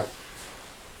it's like,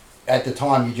 at the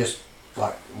time you just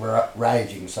like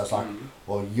raging, so it's like,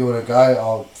 well, you want to go,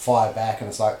 I'll fire back, and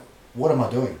it's like, what am I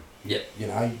doing? Yep.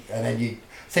 And then you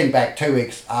think back 2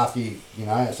 weeks after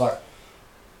it's like,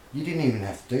 you didn't even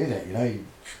have to do that, you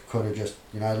could have just,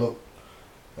 look,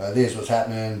 there's what's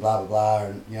happening, blah, blah, blah,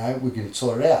 and, we can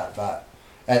sort it out, but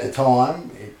at the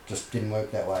time, it just didn't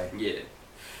work that way. Yeah.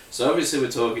 So obviously we're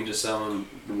talking to someone.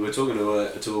 We're talking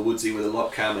to a Woodsy with a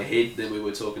lot calmer head than we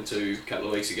were talking to a couple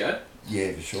of weeks ago.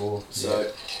 Yeah, for sure.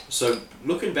 So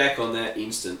looking back on that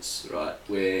instance, right,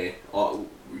 where do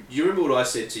you remember what I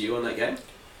said to you on that game?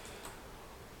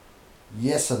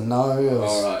 Yes and no.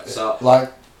 All right, so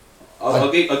like I'll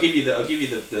give you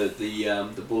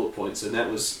the bullet points, and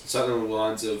that was something along the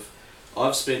lines of,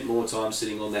 I've spent more time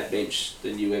sitting on that bench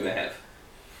than you ever have,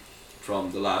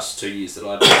 from the last 2 years that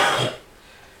I've been.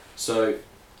 So,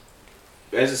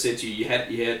 as I said to you, you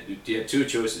had two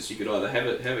choices. You could either have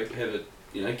it,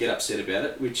 get upset about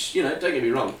it, which, don't get me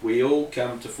wrong, we all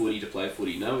come to footy to play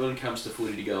footy. No one comes to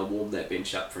footy to go and warm that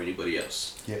bench up for anybody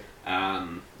else. Yep.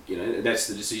 That's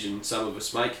the decision some of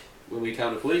us make when we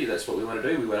come to footy. That's what we want to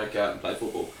do. We want to go out and play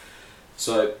football.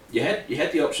 So you had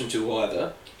the option to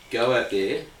either go out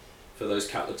there for those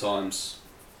couple of times,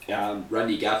 run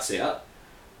your guts out,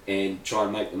 and try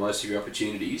and make the most of your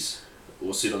opportunities,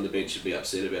 or sit on the bench and be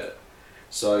upset about it.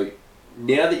 So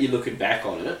now that you're looking back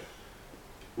on it,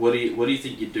 what do you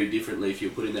think you'd do differently if you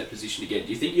were put in that position again?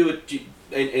 Do you think you would, do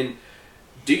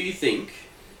you think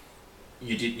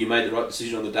you made the right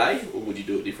decision on the day, or would you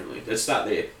do it differently? Let's start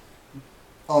there.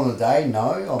 On the day,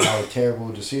 no, I made a terrible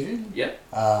decision. Yeah.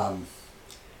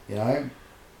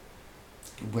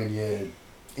 When you're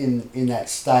in that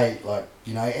state, like,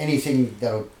 anything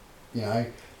that'll,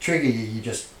 trigger you, you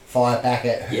just fire back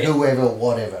at whoever,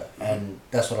 whatever, and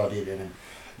that's what I did. And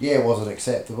it wasn't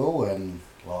acceptable, and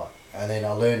then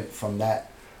I learned from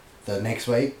that the next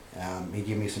week. He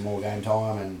gave me some more game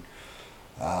time,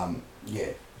 and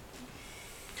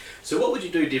So what would you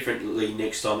do differently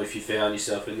next time if you found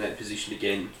yourself in that position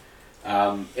again?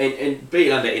 And be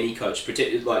it under any coach,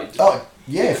 Oh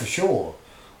yeah, for sure.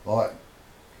 Like,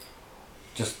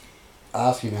 just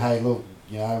asking, hey, look,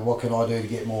 what can I do to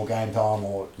get more game time,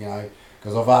 or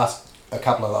because I've asked a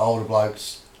couple of the older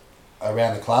blokes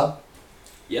around the club.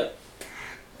 Yep.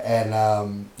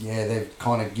 And they've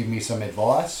kind of given me some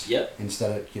advice. Yep.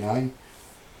 Instead of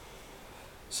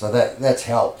so that's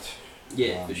helped.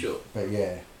 Yeah, for sure. But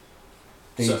yeah,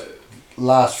 these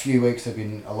last few weeks have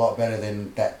been a lot better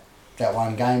than that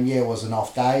one game. Yeah, it was an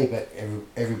off day, but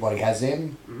everybody has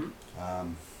them.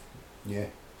 Mm-hmm. Yeah.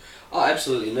 Oh,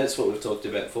 absolutely, and that's what we've talked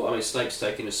about before. I mean, Snake's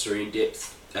taken us through in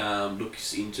depth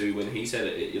looks into when he's had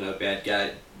a bad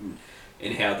game,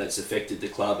 and how that's affected the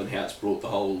club, and how it's brought the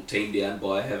whole team down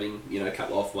by having a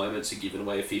couple of off moments and giving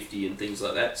away a 50 and things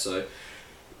like that. So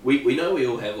we know we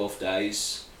all have off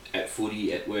days at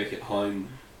footy, at work, at home,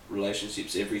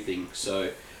 relationships, everything.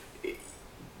 So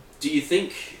do you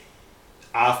think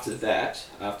after that,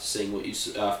 after seeing how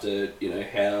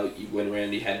you went around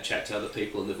and you had a chat to other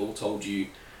people and they've all told you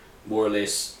more or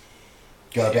less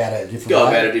go about it a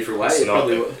different way?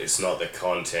 It's not the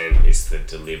content, it's the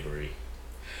delivery.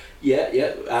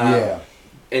 Yeah.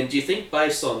 And do you think,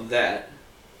 based on that,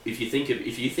 if you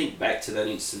think back to that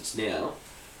instance now,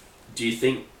 do you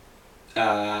think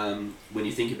when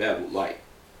you think about like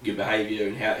your behaviour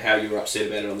and how you were upset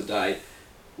about it on the day,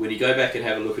 when you go back and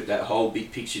have a look at that whole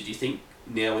big picture, do you think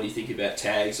now when you think about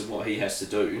Tags and what he has to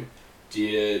do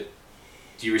you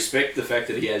respect the fact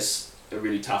that he has a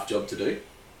really tough job to do?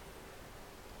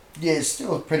 Yeah, it's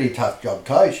still a pretty tough job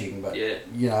coaching, but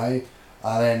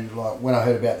and then like when I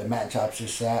heard about the matchups,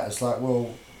 it's like,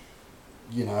 well,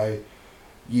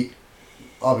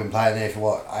 I've been playing there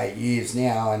for 8 years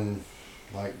now, and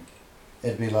like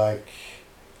it'd be like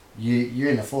you're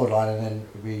in the forward line, and then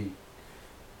it'd be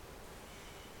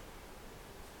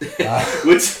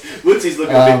Woodsy's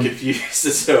looking a bit confused.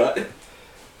 That's alright.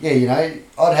 Yeah,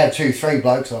 I'd had 2-3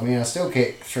 blokes on me, and I still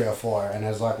kicked 3 or 4, and I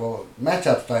was like, well,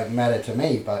 matchups don't matter to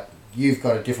me, but you've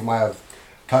got a different way of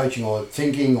coaching or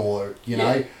thinking, or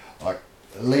like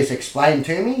at least explain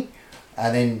to me,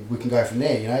 and then we can go from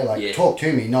there. Talk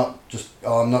to me, not just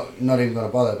I'm not even going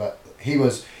to bother. But he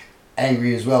was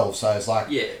angry as well, so it's like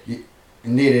you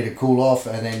needed to cool off,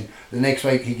 and then the next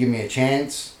week he gave me a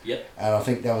chance. Yep. And I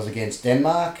think that was against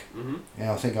Denmark. Mm-hmm.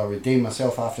 And I think I redeemed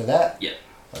myself after that. Yep.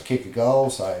 I kicked a goal,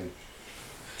 so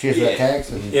cheers for that,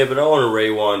 Tags. Yeah, but I want to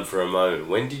rewind for a moment.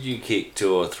 When did you kick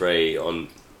 3 or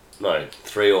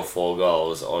 4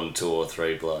 goals on 2 or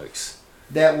 3 blokes?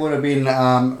 That would have been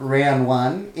round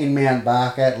 1 in Mount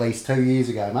Barker at least 2 years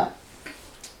ago, mate.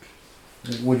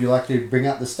 Would you like to bring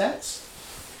up the stats?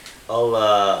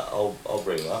 I'll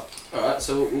bring them up. All right,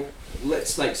 so we'll let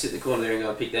Snake sit in the corner there and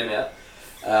go and pick them out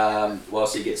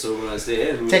whilst he gets organised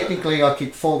there. And technically, I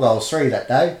kicked 4 goals, 3 that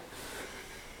day.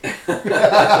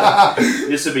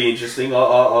 This will be interesting.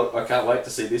 I can't wait to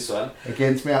see this one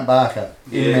against Mount Barker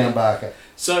in Mount Barker.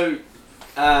 So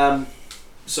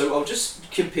So I'll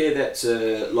just compare that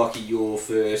to Lockie, your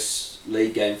first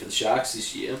league game for the Sharks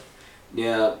this year.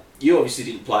 Now, you obviously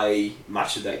didn't play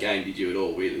much of that game, did you at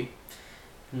all, really?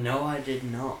 No, I did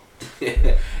not.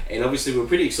 And obviously we're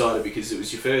pretty excited because it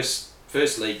was your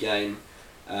first league game,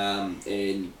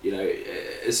 and you know,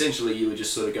 essentially you were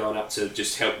just sort of going up to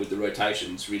just help with the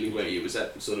rotations, really, weren't you? Was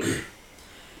that sort of...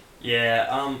 Yeah,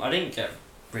 I didn't get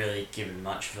really given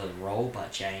much of a role by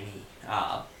Jamie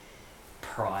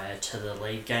prior to the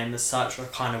league game as such. I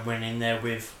kind of went in there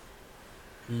with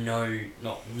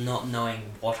not knowing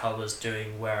what I was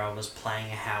doing, where I was playing,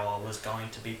 how I was going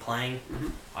to be playing.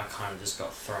 Mhm. I kind of just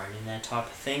got thrown in there type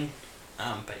of thing.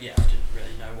 But yeah, I didn't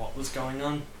really know what was going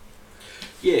on.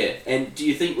 Yeah, and do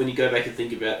you think when you go back and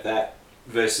think about that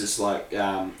versus like, you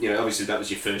know, obviously that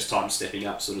was your first time stepping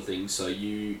up sort of thing, so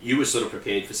you were sort of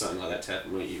prepared for something like that to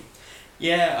happen, weren't you?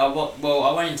 Yeah,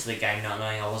 I went into the game not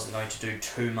knowing I wasn't going to do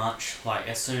too much. Like,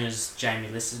 as soon as Jamie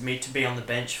listed me to be on the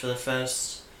bench for the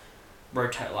first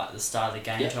rotate, like the start of the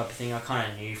game type of thing, I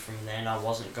kind of knew from then I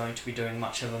wasn't going to be doing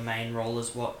much of a main role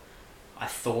as what I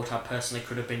thought I personally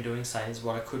could have been doing, say, is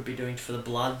what I could be doing for the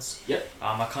Bloods. Yep.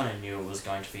 I kind of knew it was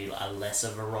going to be a less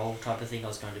of a role type of thing. I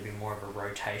was going to be more of a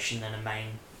rotation than a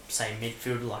main, say,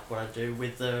 midfielder, like what I do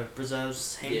with the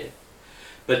reserves team. Yeah.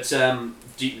 But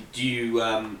do you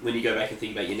when you go back and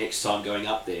think about your next time going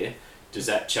up there, does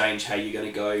that change how you're going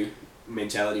to go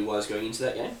mentality-wise going into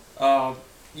that game?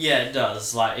 Yeah, it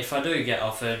does. Like, if I do get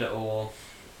offered, or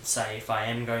say if I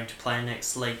am going to play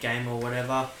next league game or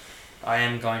whatever, I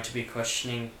am going to be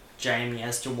questioning Jamie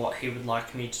as to what he would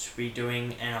like me to be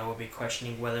doing, and I will be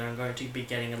questioning whether I'm going to be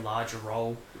getting a larger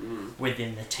role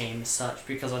within the team as such,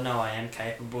 because I know I am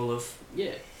capable of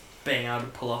being able to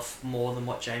pull off more than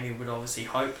what Jamie would obviously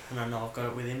hope, and I know I've got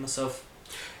it within myself.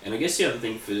 And I guess the other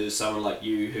thing for someone like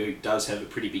you who does have a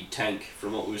pretty big tank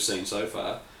from what we've seen so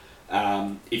far,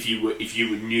 if you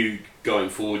were new going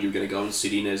forward, you were going to go and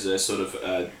sit in as a sort of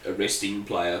a resting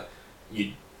player,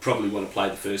 you'd probably want to play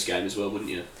the first game as well, wouldn't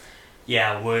you?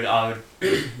 Yeah, I would.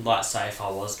 Like, say, if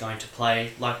I was going to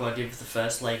play like what I did with the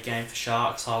first league game for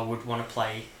Sharks, I would want to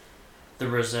play the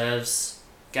reserves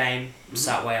game,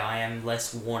 so that way I am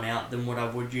less worn out than what I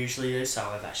would usually do, so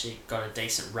I've actually got a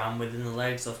decent run within the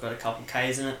legs. I've got a couple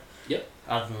Ks in it. Yep.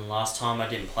 Other than last time I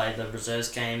didn't play the reserves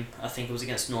game, I think it was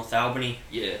against North Albany.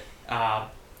 Yeah.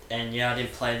 And yeah, I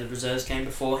didn't play the reserves game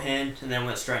beforehand, and then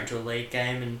went straight into a league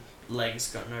game, and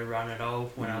legs got no run at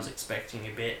all when I was expecting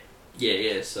a bit.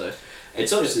 Yeah, so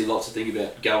it's obviously lots to think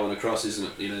about going across, isn't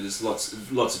it? You know, there's lots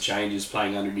of changes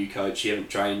playing under a new coach. You haven't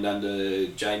trained under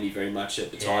Jamie very much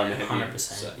at the time, have you? 100%.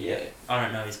 So, I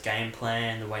don't know his game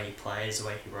plan, the way he plays, the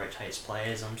way he rotates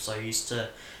players. I'm so used to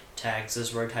tags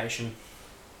as rotation.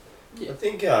 I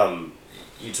think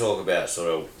you talk about sort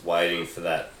of waiting for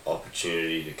that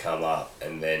opportunity to come up,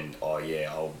 and then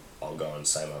I'll go and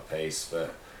say my piece.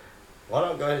 But why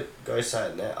not go say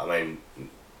it now? I mean,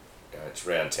 you know, it's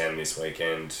round 10 this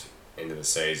weekend, end of the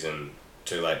season.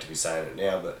 Too late to be saying it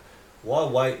now, but why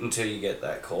wait until you get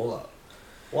that call up?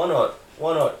 Why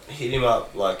not hit him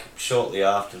up like shortly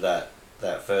after that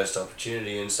first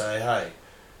opportunity and say, hey,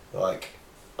 like,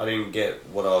 I didn't get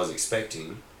what I was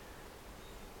expecting.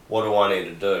 What do I need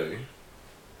to do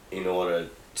in order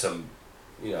to,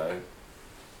 you know,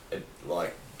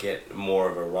 get more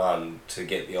of a run to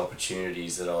get the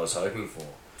opportunities that I was hoping for?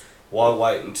 Why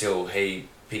wait until he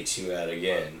picks you out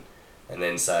again and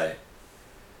then say,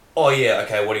 oh yeah,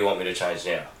 okay, what do you want me to change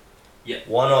now? Yeah.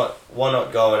 Why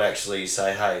not go and actually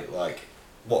say, hey, like,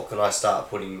 what can I start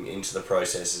putting into the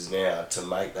processes now to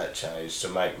make that change, to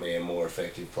make me a more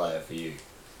effective player for you?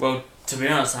 Well, to be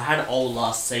honest, I had all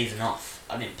last season off.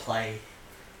 I didn't play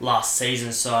last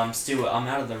season, so I'm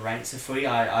out of the ranks of footy.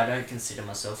 I don't consider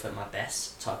myself at my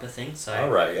best type of thing. So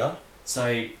Alright, yeah.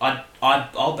 So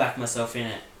I'll back myself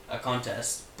in a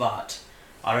contest, but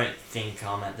I don't think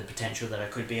I'm at the potential that I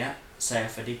could be at, say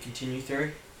if I did continue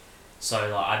through. So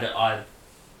like I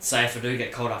say if I do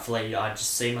get called up for lead, I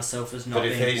just see myself as not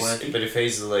being worthy. But if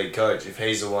he's the lead coach, if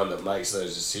he's the one that makes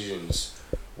those decisions,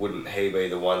 wouldn't he be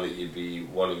the one that you'd be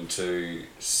wanting to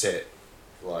set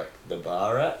like the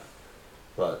bar at?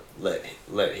 Like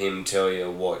let him tell you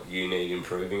what you need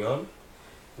improving on?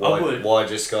 I would. Why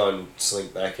just go and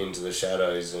slink back into the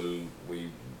shadows and we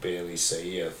barely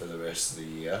see you for the rest of the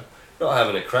year? Not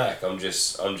having a crack. I'm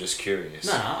just curious.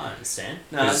 No, I understand.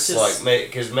 No, it's Cause just like me,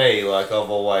 because me, like I've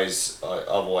always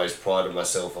prided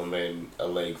myself on being a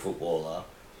league footballer,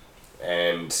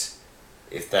 and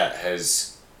if that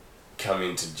has come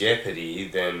into jeopardy,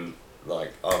 then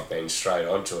like I've been straight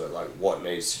onto it. Like, what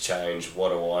needs to change? What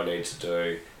do I need to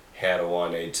do? How do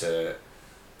I need to,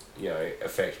 you know,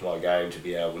 affect my game to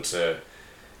be able to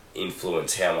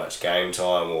influence how much game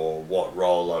time or what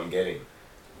role I'm getting.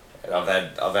 And I've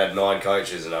had 9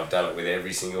 coaches and I've done it with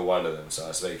every single one of them, so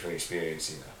I speak from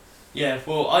experience, you know. Yeah,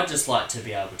 well, I'd just like to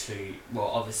be able to, well,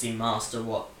 obviously master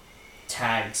what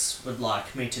Tags would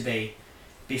like me to be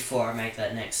before I make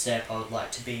that next step. I would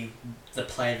like to be the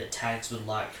player that Tags would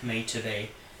like me to be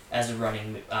as a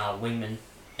running wingman,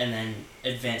 and then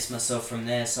advance myself from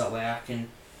there, so that way I can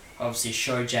obviously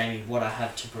show Jamie what I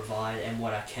have to provide and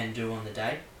what I can do on the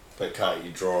day. But can't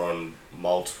you draw on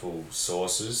multiple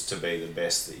sources to be the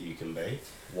best that you can be?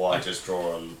 Why just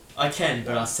draw on... I can,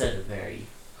 but I set a very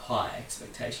high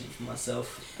expectation for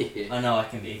myself. Yeah. I know I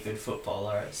can be a good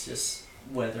footballer, it's just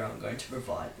whether I'm going to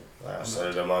provide it. Wow, I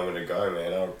said it a moment ago,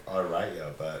 man. I rate you,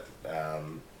 but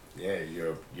yeah,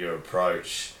 your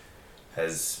approach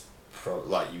has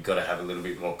you've got to have a little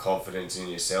bit more confidence in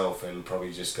yourself, and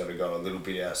probably just got to go a little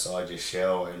bit outside your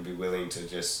shell and be willing to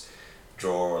just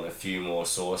draw on a few more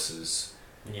sources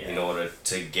in order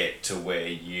to get to where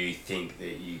you think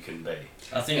that you can be.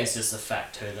 I think it's just the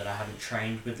fact too that I haven't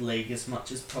trained with league as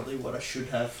much as probably what I should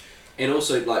have. And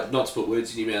also, like, not to put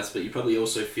words in your mouth, but you're probably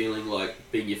also feeling like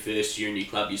being your first year in your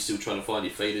club, you're still trying to find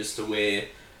your feet as to where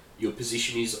your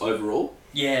position is overall.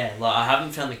 Yeah, like I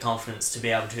haven't found the confidence to be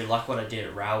able to, like what I did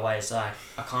at Railways, I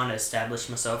kind of established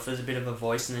myself as a bit of a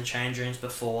voice in the change rooms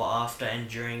before, after and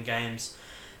during games.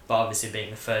 But obviously being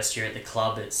the first year at the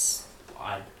club,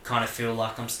 I kind of feel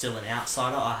like I'm still an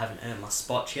outsider. I haven't earned my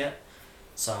spot yet.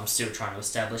 So I'm still trying to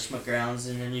establish my grounds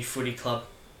in a new footy club.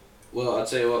 Well, I'll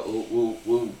tell you what,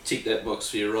 we'll tick that box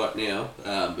for you right now,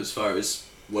 as far as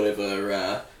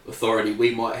whatever authority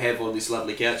we might have on this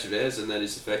lovely couch of ours, and that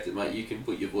is the fact that, mate, you can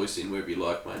put your voice in wherever you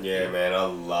like, mate. Yeah, man, I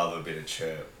love a bit of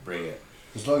chirp. Bring it.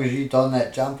 As long as you don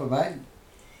that jumper, mate,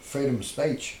 freedom of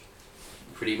speech.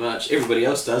 Pretty much. Everybody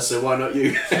else does, so why not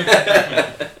you?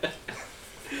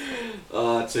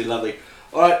 Oh, too lovely.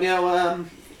 Alright, now,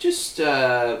 just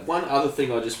one other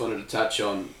thing I just wanted to touch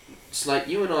on. Snake,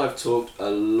 you and I have talked a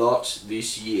lot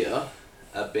this year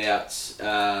about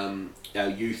our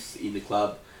youth in the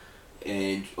club,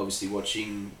 and obviously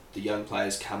watching the young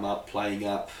players come up, playing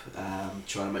up,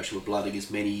 trying to make sure we're blooding as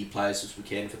many players as we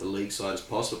can for the league side as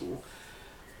possible.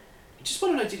 I just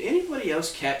want to know, did anybody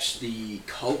else catch the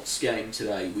Colts game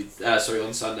today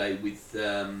on Sunday with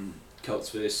Colts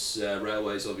versus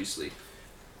Railways, obviously?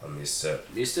 I missed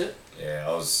it. Missed it? Yeah,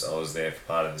 I was there for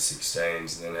part of the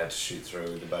 16s and then had to shoot through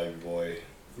with the baby boy.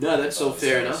 No, that's all Father's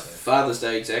fair Day, enough. so. Father's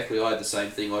Day, exactly. I had the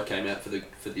same thing. I came out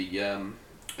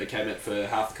I came out for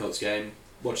half the Colts game,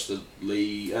 watched the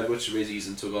Rezzies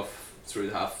and took off through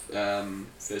the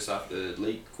first half of the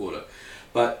league quarter.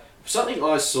 But something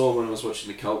I saw when I was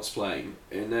watching the Colts playing,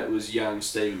 and that was young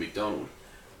Stephen McDonald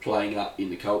playing up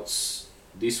in the Colts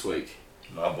this week.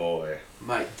 My boy.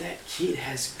 Mate, that kid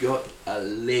has got a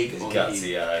leg He's on gutsy,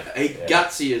 him. eh?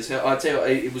 Gutsy as hell. I tell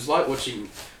you, it was like watching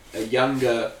a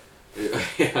younger...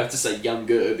 I have to say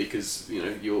younger because, you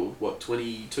know, you're, what,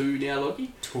 22 now,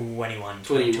 Lockie? 21.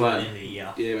 21. In the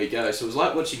year. There we go. So it was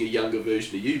like watching a younger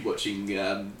version of you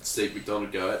watching Steve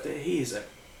McDonald go out there. He is a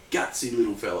gutsy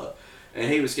little fella. And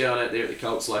he was going out there at the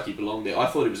Colts like he belonged there. I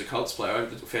thought he was a Colts player. I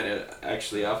found out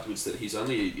actually afterwards that he's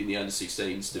only in the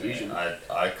under-16s division. Yeah,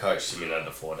 I coached him in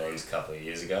under-14s a couple of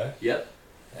years ago. Yep.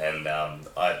 And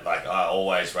I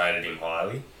always rated him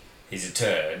highly. He's a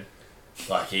turd.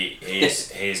 Like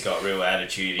he's got real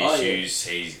attitude issues.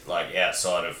 Oh, yeah. He's like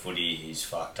outside of footy. He's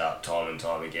fucked up time and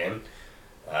time again.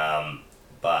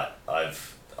 But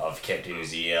I've kept in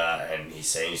his ear, and he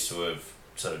seems to have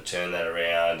sort of turned that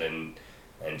around and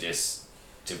just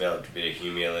developed a bit of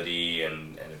humility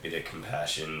and a bit of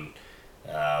compassion.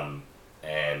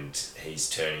 And he's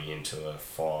turning into a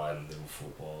fine little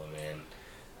footballer, man.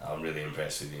 I'm really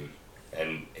impressed with him.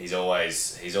 And he's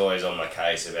always on my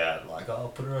case about like,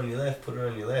 oh, put her on your left,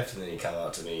 and then he come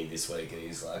up to me this week and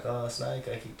he's like, oh, Snake,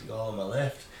 I kicked a goal on my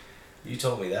left. You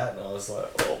told me that, and I was like,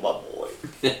 oh, my boy.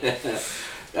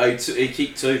 He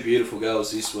kicked 2 beautiful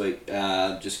goals this week,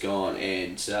 just gone,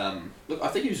 and look, I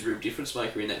think he was a real difference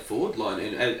maker in that forward line,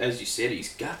 and as you said,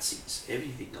 he's gutsy, he's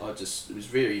everything. I just was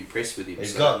very impressed with him.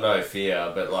 He's got no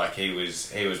fear, but like he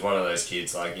was one of those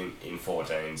kids like in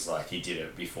 14s, like he did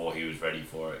it before he was ready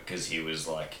for it, because he was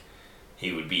like,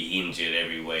 he would be injured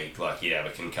every week, like he'd have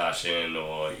a concussion,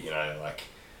 or you know, like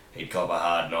he'd cop a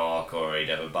hard knock, or he'd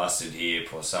have a busted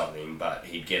hip or something, but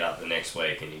he'd get up the next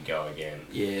week and he'd go again.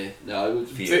 Yeah, no, it was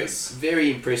very,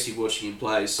 very impressive watching him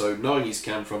play. So knowing he's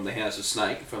come from the House of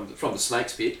Snake, from the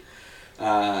Snake's pit,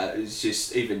 it's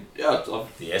just even...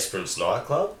 the Esperance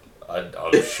nightclub?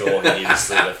 I'm sure he did a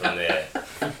slither from there.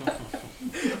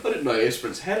 I didn't know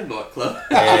Esperance had a nightclub.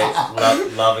 Yeah,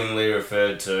 lovingly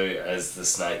referred to as the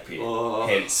Snake Pit. Oh.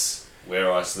 Hence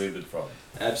where I slithered from.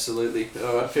 Absolutely.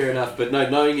 All right, fair enough. But no,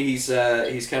 knowing he's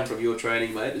come from your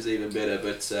training, mate, is even better.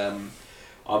 But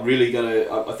I'm really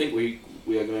gonna. I think we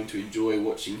are going to enjoy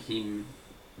watching him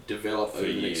develop over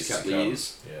the next couple of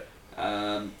years. Yeah.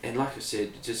 And like I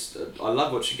said, just I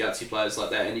love watching gutsy players like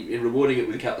that, and rewarding it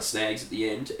with a couple of snags at the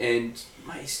end. And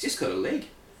mate, he's just got a leg.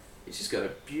 He's just got a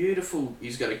beautiful.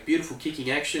 He's got a beautiful kicking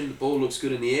action. The ball looks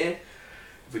good in the air.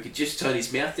 If we could just tone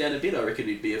his mouth down a bit, I reckon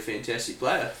he'd be a fantastic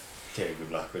player. Yeah,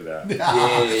 good luck with that.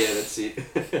 yeah, that's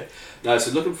it. No,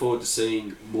 so looking forward to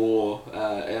seeing more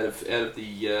out of the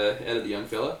young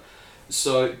fella.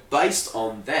 So based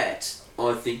on that,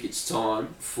 I think it's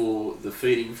time for the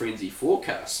Feeding Frenzy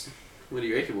forecast. What do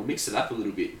you reckon? We'll mix it up a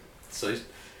little bit. So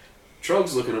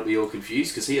Trog's looking at me all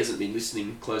confused because he hasn't been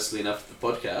listening closely enough to the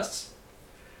podcasts.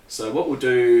 So what we'll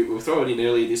do, we'll throw it in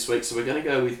earlier this week. So we're going to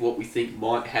go with what we think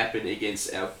might happen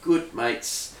against our good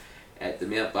mates at the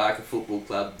Mount Barker Football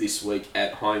Club this week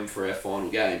at home for our final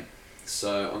game.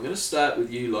 So I'm going to start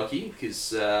with you, Lockie,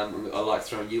 because I like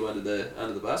throwing you under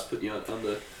the bus, putting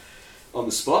you on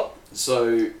the spot.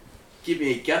 So give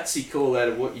me a gutsy call out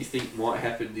of what you think might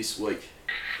happen this week.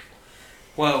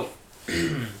 Well,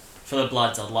 for the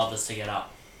Bloods, I'd love us to get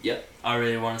up. Yep. I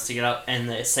really want us to get up, and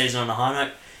the season on a high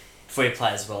note. If we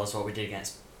play as well as what we did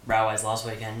against Railways last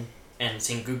weekend, and it's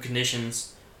in good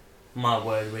conditions, my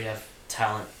word, we have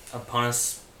talent upon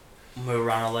us. We'll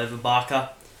run all over Barker.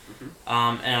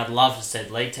 Mm-hmm. And I'd love to see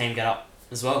the league team get up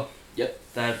as well. Yep.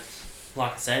 They,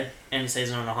 like I said, end the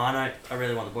season on a high note. I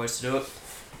really want the boys to do it.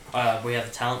 We have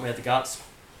the talent, we have the guts.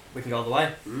 We can go all the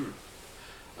way. Mm.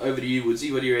 Over to you,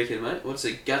 Woodsy. What do you reckon, mate? What's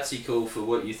a gutsy call for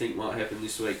what you think might happen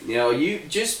this week? Now, you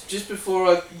just before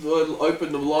I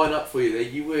opened the line up for you there,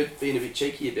 you were being a bit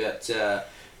cheeky about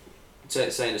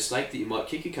saying a Snake that you might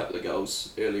kick a couple of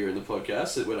goals earlier in the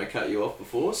podcast when I cut you off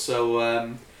before. So,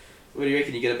 what do you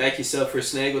reckon? You going to back yourself for a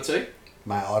snag or two?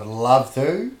 Mate, I'd love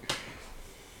to,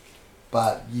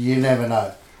 but you never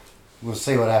know. We'll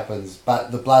see what happens.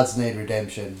 But the Bloods need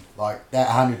redemption. Like that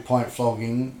 100-point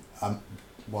flogging,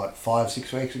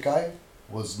 5-6 weeks ago,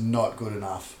 was not good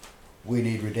enough. We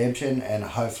need redemption, and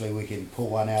hopefully we can pull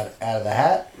one out of the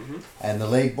hat. Mm-hmm. And the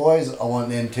league boys, I want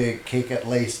them to kick at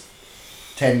least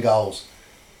 10 goals.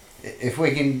 If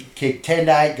we can kick 10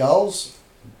 to 8 goals,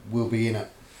 we'll be in it.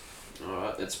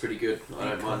 Alright, that's pretty good. I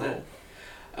don't mind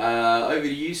that. Over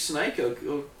to you, Snake.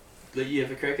 I'll let you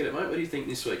have a crack at it, mate. What do you think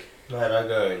this week? Mate, I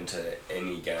go into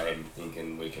any game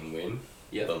thinking we can win,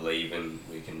 Yep. believing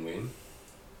we can win,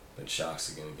 but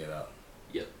Sharks are going to get up.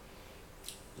 Yep.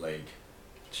 League.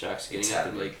 Sharks getting It's up in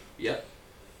happening. league. Yep.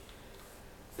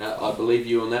 Now, I believe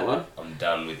you on that one. I'm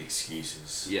done with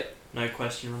excuses. Yep. No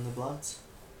question on the Bloods.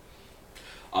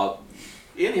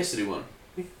 He only has to do one.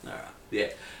 Alright.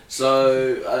 Yeah.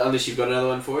 So unless you've got another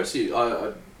one for us,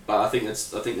 but I think that's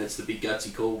the big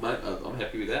gutsy call, mate. I'm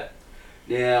happy with that.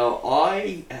 Now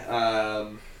I'm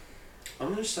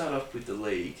going to start off with the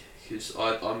league because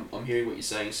I'm hearing what you're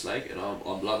saying, Snake, and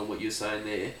I'm loving what you're saying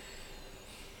there.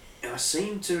 And I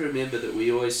seem to remember that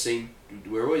we're always in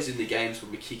the games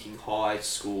when we're kicking high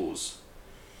scores.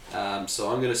 So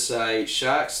I'm going to say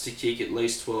Sharks to kick at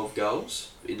least 12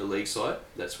 goals in the league side.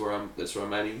 That's where I'm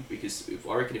aiming, because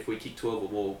I reckon if we kick 12 or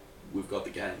more, we've got the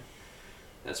game.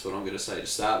 That's what I'm going to say to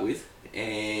start with.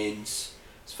 And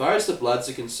as far as the Bloods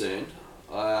are concerned,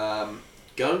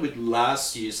 going with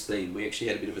last year's theme, we actually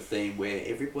had a bit of a theme where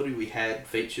everybody we had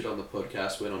featured on the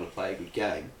podcast went on to play a good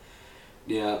game.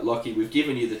 Now, Lockie, we've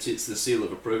given you the seal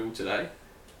of approval today.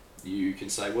 You can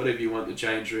say whatever you want in the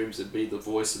change rooms and be the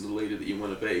voice and the leader that you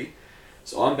want to be.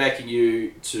 So I'm backing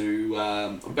you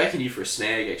for a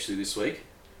snag actually this week.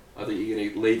 I think you're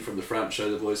going to lead from the front, show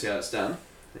the boys how it's done,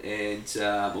 and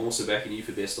I'm also backing you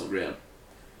for best on ground.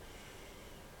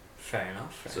 Fair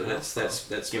enough. So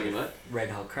that's me, mate. Red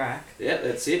hot crack. Yeah,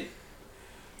 that's it.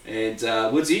 And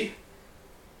Woodsy,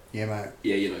 Yeah, mate.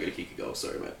 yeah, you're not going to kick a goal.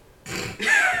 Sorry, mate.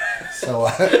 So,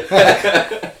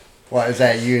 what is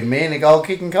that? You and me in a goal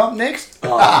kicking comp next?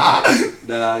 Oh,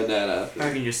 no. I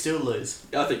reckon you still lose.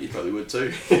 I think you probably would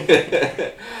too.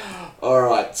 All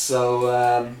right, so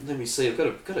let me see. I've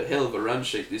got a hell of a run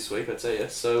sheet this week, I tell you.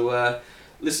 So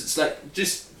listen, Snake,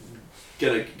 just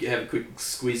gonna have a quick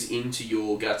squiz into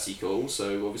your gutsy call.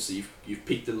 So obviously you've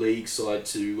picked the league side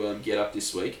to get up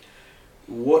this week.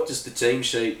 What does the team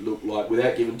sheet look like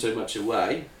without giving too much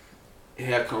away?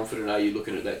 How confident are you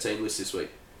looking at that team list this week?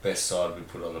 Best side we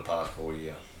put on the park all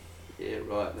year. Yeah,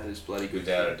 right. That is bloody good.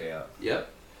 Without a doubt.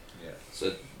 Yep. Yeah.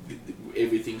 So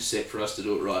everything's set for us to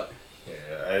do it right. Yeah,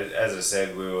 as I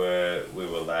said, we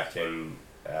were lacking.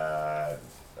 I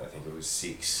think it was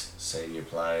 6 senior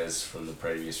players from the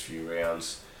previous few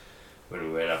rounds when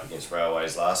we went up against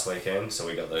Railways last weekend. So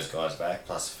we got those guys back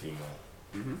plus a few more.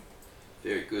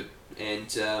 Very good.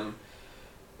 And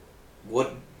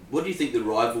what do you think the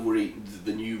rivalry,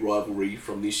 the new rivalry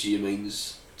from this year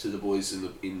means to the boys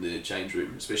in the change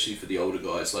room, especially for the older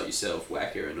guys like yourself,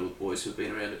 Wacker, and all the boys who've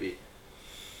been around a bit?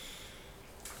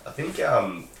 I think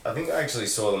I actually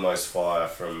saw the most fire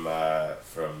from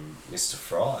Mr.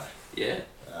 Fry. Yeah.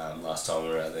 Last time we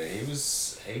were out there, he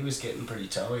was getting pretty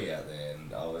toey out there,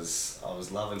 and I was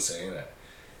loving seeing it.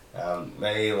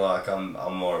 Me, like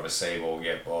I'm more of a see ball,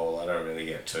 get ball. I don't really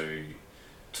get too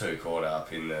caught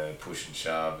up in the push and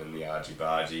shove and the argy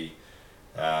bargy.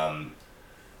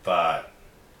 But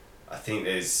I think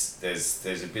there's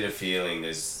a bit of feeling.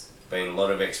 There's been a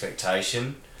lot of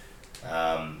expectation.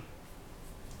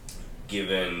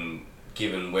 Given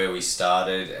where we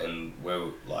started and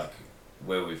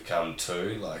where we've come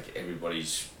to, like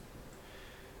everybody's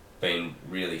been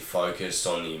really focused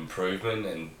on the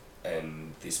improvement,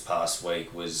 and this past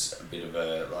week was a bit of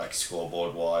a, like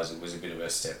scoreboard wise, it was a bit of a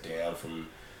step down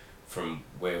from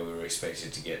where we were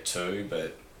expected to get to,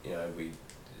 but you know we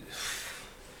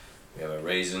have our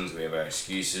reasons, we have our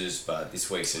excuses, but this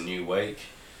week's a new week.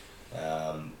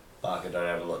 Barker don't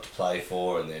have a lot to play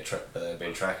for, and they've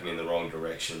been tracking in the wrong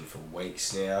direction for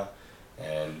weeks now,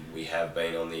 and we have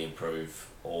been on the improve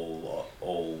all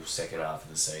second half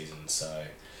of the season. So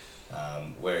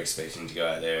we're expecting to go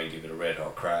out there and give it a red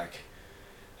hot crack.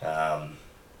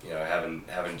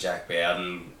 Having Jack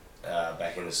Bowden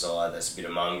back in the side, that's a bit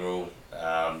of mongrel.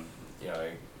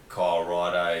 Kyle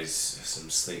Ryder is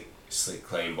some slick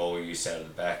clean ball use out of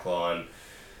the back line.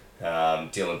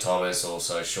 Dylan Thomas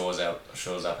also shores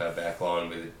up our back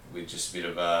line with just a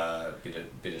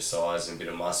bit of size and a bit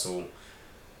of muscle,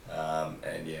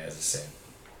 and yeah, as I said,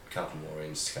 a couple more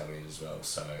ends to come in as well.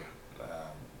 So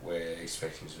we're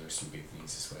expecting to do some big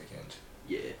things this weekend.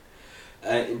 Yeah.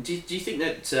 And do you think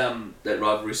that that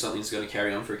rivalry is something that's going to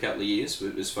carry on for a couple of years,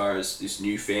 as far as this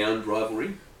newfound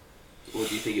rivalry, or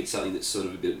do you think it's something that's sort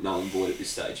of a bit null and void at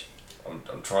this stage?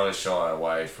 I'm trying to shy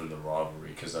away from the rivalry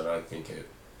because I don't think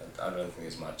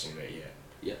there's much in it yet.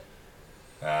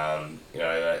 Yeah.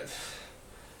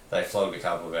 They flogged a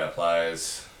couple of our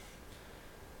players.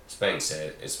 It's been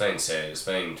said. It's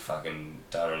been fucking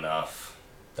done enough.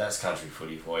 That's country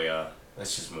footy for you.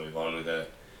 Let's just move on with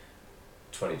it.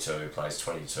 22 plays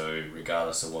 22,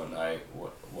 regardless of what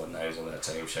name's on that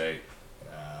team sheet.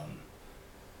 I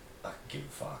could give a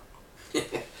fuck.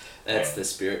 That's the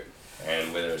spirit.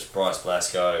 And whether it's Bryce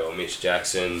Blasco or Mitch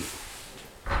Jackson,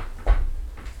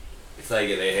 if they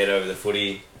get their head over the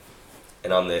footy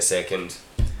and I'm their second,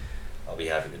 I'll be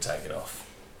happy to take it off.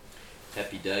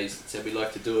 Happy days. That's how we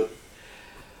like to do it.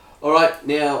 Alright,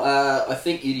 now I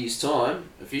think it is time,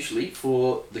 officially,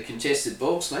 for the contested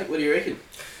ball. Snake, what do you reckon?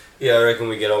 Yeah, I reckon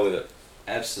we get on with it.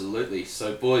 Absolutely.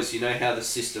 So, boys, you know how the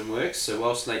system works. So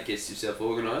while Snake gets himself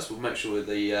organised, we'll make sure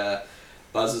the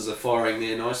buzzers are firing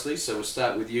there nicely. So we'll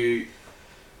start with you,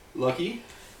 Lockie.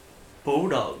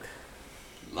 Bulldog.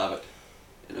 Love it.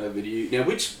 And over to you. Now,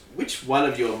 which one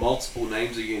of your multiple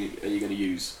names are you going to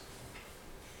use?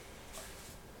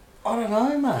 I don't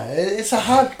know, mate. It's a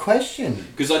hard question.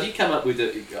 Because I did come up with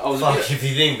it. If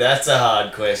you think that's a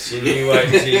hard question, you wait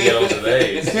until you get onto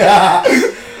these.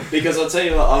 Because I'll tell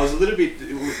you what, I was a little bit.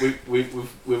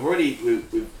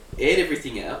 We've aired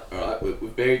everything out. All right,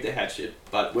 we've buried the hatchet.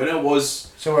 But when I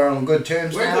was, So we're on good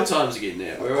terms we're now? in good times again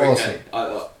now. We're Awesome.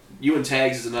 okay. You and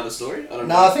Tags is another story. I don't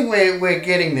No, know. I think we're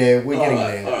getting there. We're getting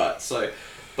there. All right. So,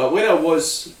 but when I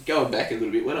was going back a little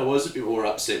bit, when I was a bit more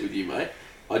upset with you, mate,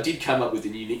 I did come up with a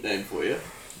new nickname for you.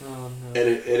 Oh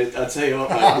And no. I tell you what,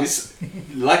 mate,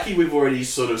 lucky we've already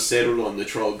sort of settled on the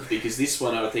trog, because this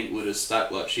one I think would have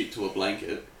stuck like shit to a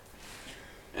blanket.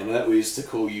 And that was to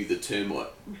call you the Termite.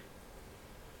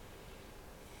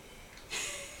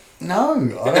 No,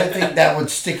 I don't think that would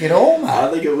stick at all, I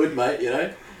mate. think it would, mate, you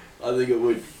know? I think it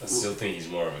would. I still think he's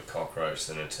more of a cockroach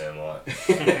than a termite.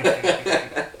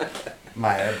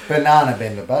 Mate, a banana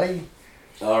bender, buddy.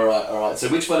 Alright. So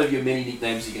which one of your many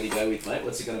nicknames are you going to go with, mate?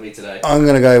 What's it going to be today? I'm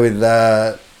going to go with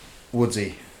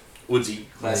Woodsy. Woodsy.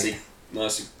 Classic.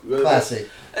 Nice. Classic.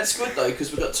 That's good, though,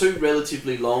 because we've got two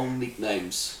relatively long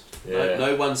nicknames. Yeah.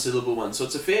 No one syllable one. So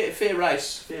it's a fair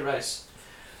race.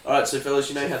 Alright, so fellas,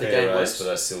 you know how the game works. But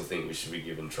I still think we should be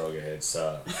giving Trog a head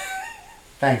start.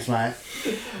 Thanks, mate.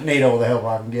 Need all the help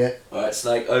I can get. Alright,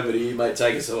 Snake, over to you, mate.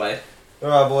 Take us away.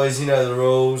 Alright, boys, you know the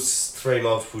rules. 3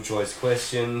 multiple choice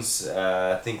questions.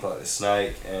 Think like the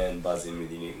snake and buzz in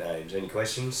with your nicknames. Any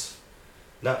questions?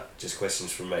 No, just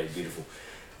questions from me. Beautiful.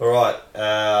 Alright,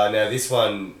 now this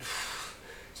one,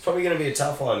 it's probably going to be a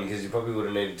tough one because you probably would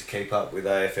have needed to keep up with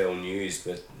AFL news,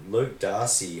 but Luke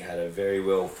Darcy had a very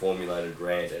well formulated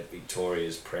rant at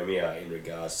Victoria's Premier in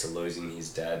regards to losing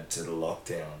his dad to the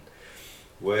lockdown.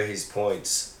 Were his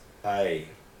points A,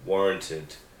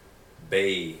 warranted,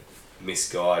 B,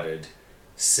 misguided,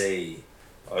 C,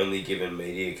 only given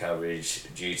media coverage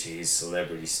due to his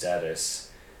celebrity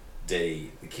status,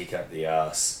 D, the kick up the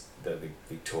arse that the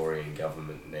Victorian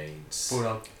government needs?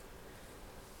 Bulldog.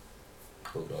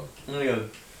 Bulldog. I'm gonna go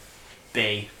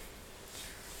B.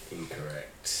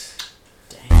 Incorrect.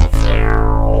 Dang.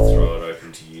 I'll throw it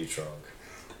open to you, Trog.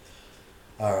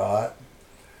 Alright.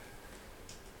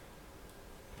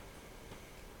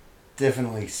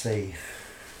 Definitely C.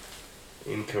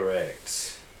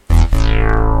 Incorrect.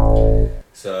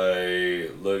 So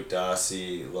Luke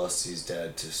Darcy lost his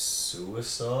dad to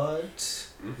suicide.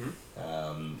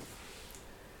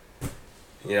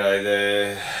 You know,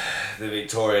 the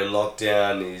Victorian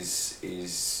lockdown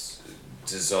is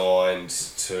designed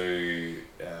to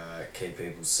keep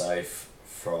people safe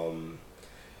from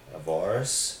a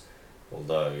virus,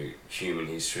 although human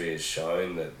history has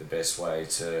shown that the best way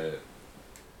to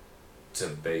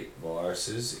beat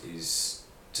viruses is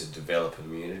to develop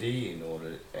immunity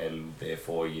and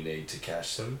therefore you need to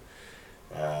catch them.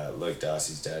 Luke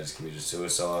Darcy's dad has committed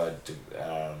suicide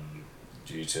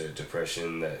due to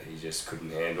depression that he just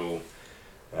couldn't handle.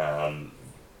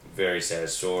 Very sad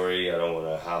story. I don't want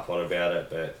to harp on about it,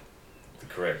 but the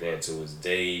correct answer was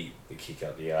D, the kick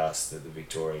up the arse that the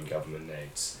Victorian government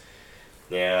needs.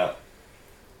 Now,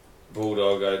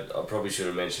 Bulldog, I probably should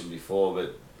have mentioned before,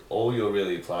 but all you're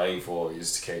really playing for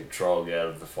is to keep Trog out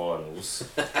of the finals.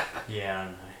 Yeah, I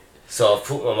know. So I've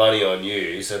put my money on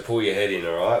you, so pull your head in,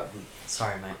 alright?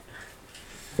 Sorry, mate.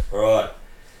 Alright.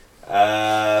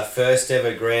 First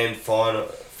ever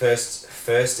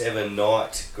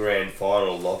night grand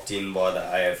final locked in by the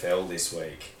AFL this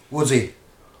week. Woodsy.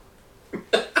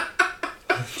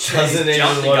 Doesn't even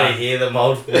Jump the want to gun. hear the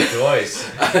multiple choice.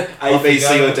 A, B,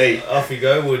 C, or D. Off you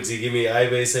go, Woodsy. Give me A,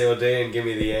 B, C, or D, and give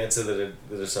me the answer that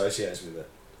associates with it.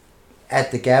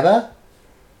 At the Gabba.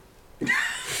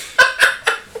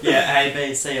 Yeah, A,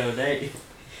 B, C, or D.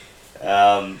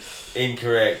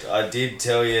 Incorrect. I did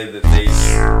tell you that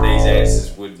these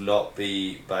answers would not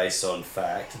be based on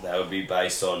fact. They would be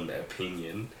based on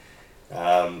opinion.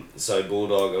 So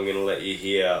Bulldog, I'm going to let you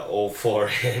hear all four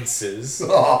answers.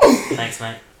 Thanks,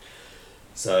 mate.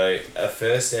 So, a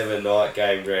first ever night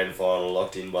game grand final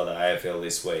locked in by the AFL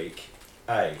this week.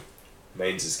 A,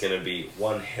 means it's going to be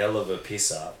one hell of a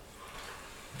piss up.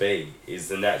 B, is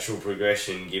the natural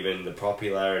progression given the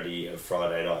popularity of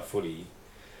Friday night footy.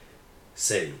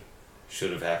 C,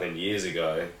 should have happened years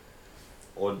ago.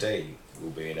 Or D,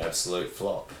 will be an absolute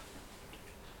flop.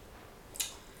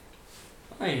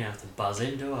 I don't even have to buzz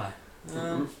in, do I?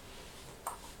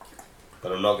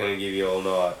 But I'm not going to give you all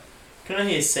night. Can I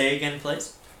hear C again,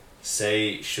 please?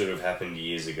 C, should have happened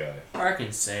years ago. I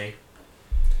reckon C.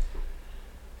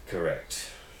 Correct.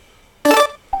 I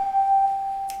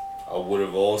would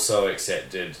have also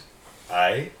accepted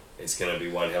A, it's going to be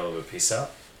one hell of a piss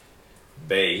up.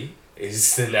 B,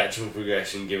 is the natural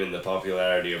progression given the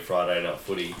popularity of Friday night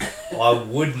footy. I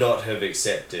would not have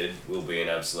accepted will be an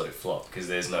absolute flop because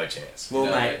there's no chance. Well,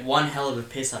 No, mate, mate. one hell of a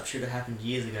piss up should have happened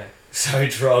years ago. So,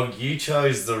 Trog, you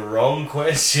chose the wrong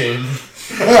question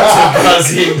to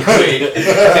buzz in quick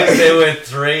because there were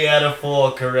 3 out of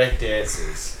 4 correct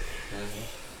answers.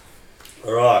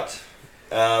 Alright.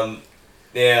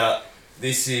 Now,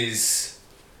 this is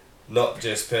not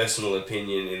just personal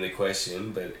opinion in the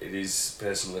question, but it is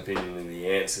personal opinion in the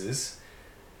answers.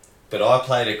 But I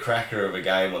played a cracker of a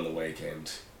game on the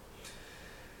weekend.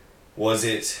 Was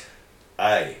it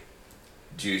A,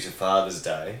 due to Father's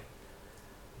Day?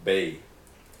 B,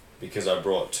 because I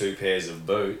brought 2 pairs of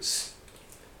boots?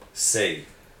 C,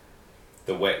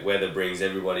 the wet weather brings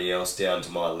everybody else down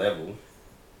to my level?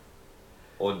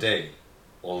 Or D,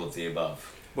 all of the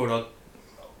above? Bulldog.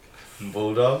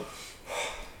 Bulldog?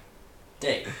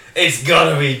 D. It's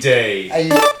gotta be D! Hey,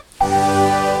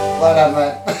 well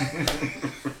done, mate.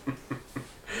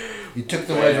 You took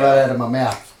the words right out of my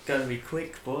mouth. Gotta be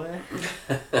quick, boy.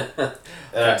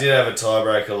 And I did have a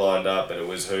tiebreaker lined up, but it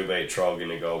was who beat Trog in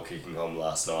a goal kicking home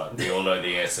last night. We all know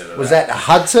the answer to Was that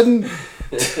Hudson?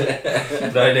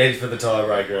 No need for the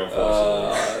tiebreaker,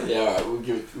 unfortunately. Yeah, alright, we'll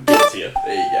give it to you.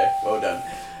 There you go. Well done.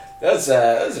 That was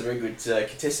a very good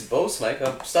contested ball snake.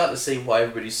 I'm starting to see why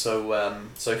everybody's so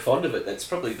fond of it. That's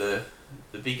probably the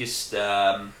biggest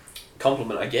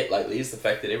compliment I get lately is the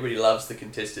fact that everybody loves the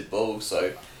contested ball.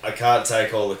 So I can't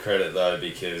take all the credit though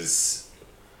because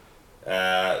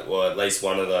Well, at least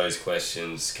one of those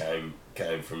questions came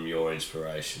from your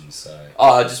inspiration. So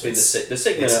I've just been the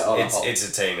segment. It's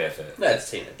a team effort. No, it's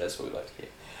a team effort. That's what we like to hear.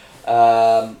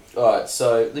 Alright,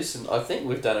 so listen, I think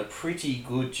we've done a pretty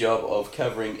good job of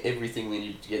covering everything we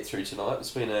need to get through tonight.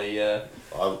 It's been a...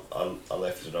 I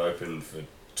left it open for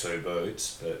 2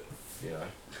 boots, but, you know.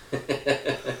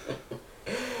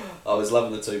 I was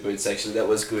loving the 2 boots, actually. That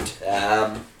was good.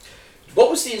 What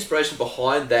was the inspiration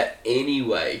behind that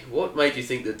anyway? What made you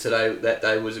think that that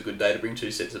day was a good day to bring 2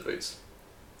 sets of boots?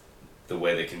 The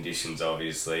weather conditions,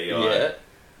 obviously. Yeah.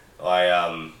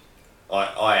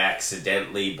 I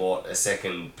accidentally bought a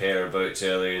second pair of boots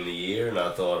earlier in the year, and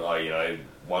I thought,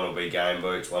 one will be game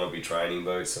boots, one will be training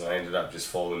boots, and I ended up just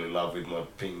falling in love with my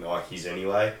pink Nikes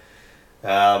anyway.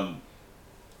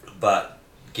 But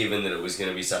given that it was going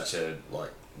to be such a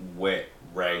wet,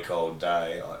 rain cold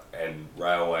day, and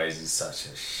Railways is such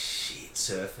a shit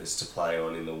surface to play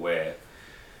on in the wet,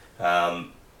 I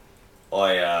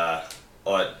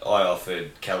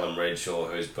offered Callum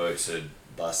Redshaw, whose boots had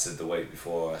busted the week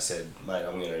before. I said, mate,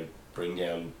 I'm going to bring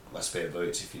down my spare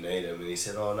boots if you need them. And he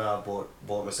said, oh no, I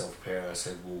bought myself a pair. And I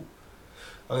said, well,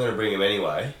 I'm going to bring them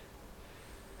anyway,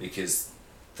 because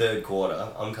third quarter,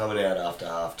 I'm coming out after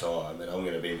half time and I'm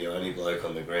going to be the only bloke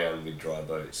on the ground with dry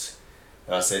boots.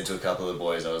 And I said to a couple of the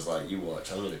boys, I was like, you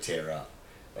watch, I'm going to tear up.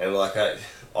 And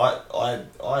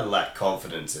I lack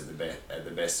confidence at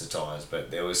the best of times, but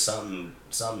there was something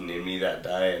in me that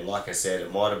day. And like I said,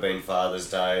 it might have been Father's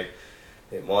Day.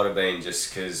 It might have been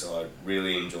just because I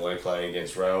really enjoy playing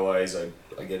against Railways. I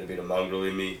get a bit of mongrel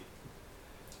in me.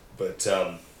 But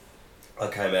I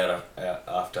came out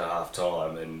after half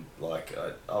time and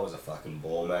I was a fucking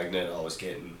ball magnet. I was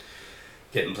getting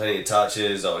plenty of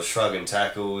touches. I was shrugging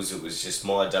tackles. It was just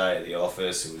my day at the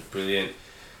office. It was brilliant.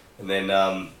 And then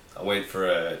I went for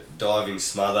a diving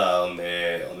smother on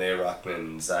their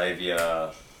ruckman,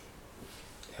 Xavier.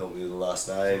 Help me with the last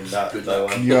name. Good no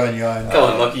luck. one. Yon. Come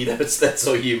on, Lockie, that's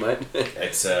all you, mate.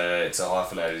 It's a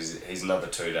hyphenated. He's another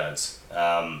 2 dads.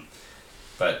 I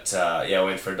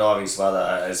went for a diving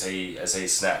smother as he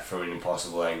snapped from an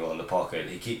impossible angle in the pocket.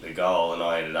 He kicked the goal, and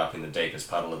I ended up in the deepest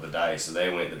puddle of the day. So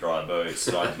there went the dry boots,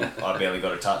 and I barely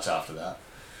got a touch after that.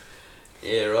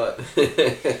 Yeah,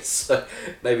 right. So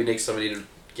maybe next time we need to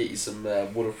get you some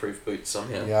waterproof boots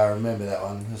somehow. Yeah, I remember that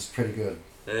one. It was pretty good.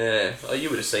 Yeah. Oh, you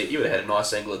would have had a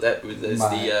nice angle at that with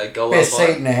the goal. Best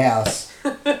seat in the house.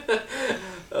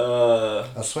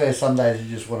 I I swear some days you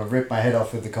just want to rip my head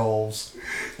off with the calls.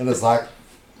 And it's like...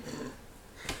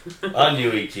 I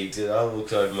knew he kicked it. I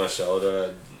looked over my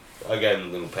shoulder. I gave him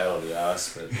a little pat on the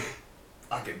ass, but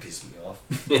fucking pissed me off.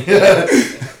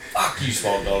 Fuck you,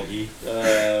 Swamp Donkey.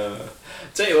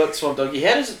 Tell you what, Swamp Donkey,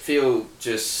 how does it feel,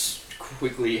 just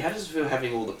quickly, how does it feel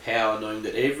having all the power, knowing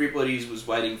that everybody was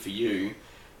waiting for you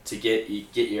to get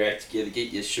your act together,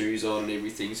 get your shoes on and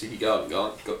everything, so you go out and go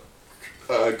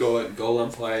out and goal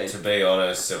umpire? To be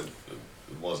honest, it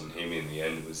wasn't him in the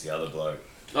end, it was the other bloke.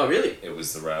 Oh, really? It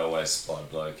was the Railway Supply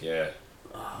bloke, yeah.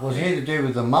 Was he to do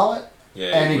with the mullet? Yeah.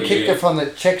 And he kicked it from the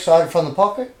check side from the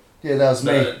pocket? Yeah, that was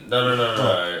me.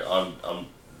 No.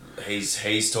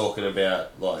 He's talking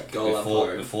about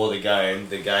before the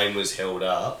game was held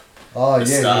up. Oh, the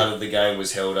start of the game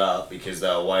was held up because they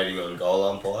were waiting on goal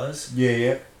umpires.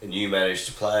 Yeah. And you managed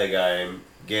to play a game,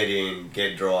 get in,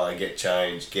 get dry, get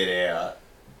changed, get out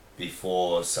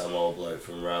before some old bloke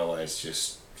from Railways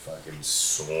just fucking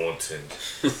sauntered.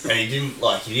 And he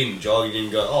didn't jog, he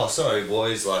didn't go, oh sorry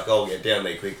boys, I'll get down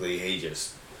there quickly. He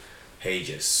just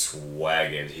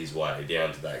swaggered his way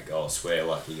down to that goal square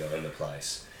like he owned the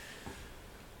place.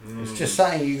 It's just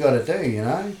something you got to do, you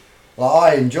know.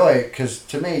 I enjoy it because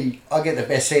to me, I get the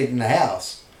best seat in the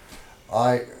house.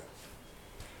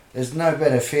 There's no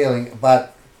better feeling,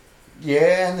 but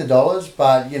yeah, and the dollars,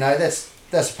 but you know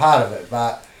that's part of it.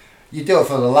 But you do it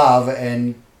for the love,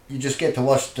 and you just get to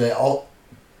watch the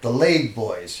league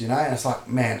boys, you know. And it's like,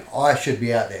 man, I should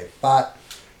be out there, but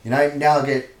you know now I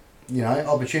get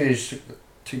opportunities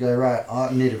to go, right,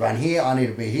 I need to run here, I need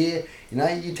to be here. You know,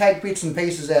 you take bits and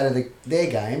pieces out of their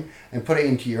game and put it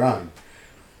into your own.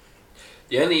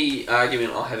 The only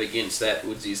argument I have against that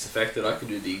is the fact that I can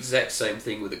do the exact same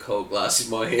thing with a cold glass in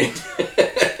my hand.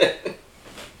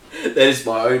 That is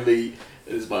my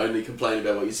only complaint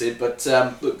about what you said. But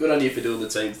look, good on you for doing the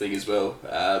team thing as well,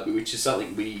 which is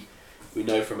something we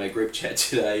know from our group chat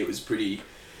today. It was pretty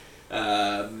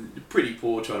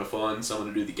poor trying to find someone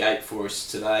to do the gate for us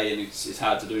today, and it's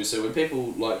hard to do. So when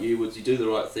people like you do the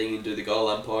right thing and do the goal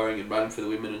umpiring and run for the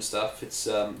women and stuff, it's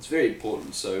very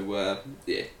important. So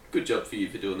yeah, good job for you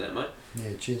for doing that, mate.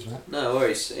 Yeah, cheers, mate. No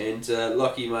worries. And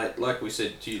Lockie, mate, like we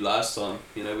said to you last time,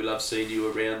 you know, we love seeing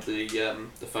you around the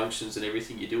functions and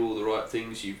everything. You do all the right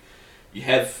things. You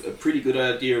have a pretty good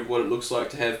idea of what it looks like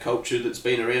to have culture that's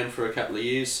been around for a couple of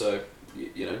years. So,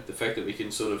 you know, the fact that we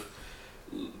can sort of,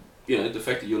 you know, the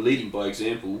fact that you're leading by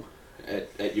example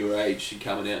at your age and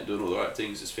coming out and doing all the right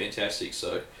things is fantastic.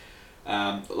 So,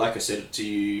 like I said to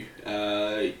you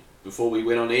before we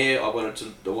went on air, I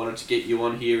wanted to get you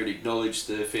on here and acknowledge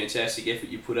the fantastic effort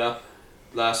you put up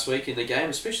last week in the game,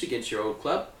 especially against your old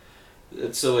club.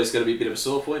 It's always going to be a bit of a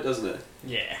sore point, doesn't it?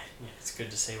 Yeah, it's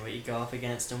good to see what you go up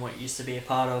against and what you used to be a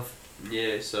part of.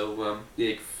 Yeah, so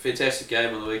fantastic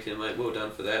game on the weekend, mate. Well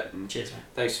done for that. And cheers, mate.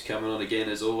 Thanks for coming on again,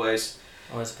 as always.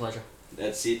 Always a pleasure.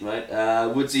 That's it, mate.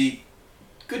 Woodsy,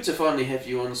 good to finally have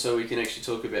you on so we can actually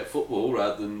talk about football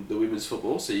rather than the women's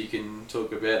football, so you can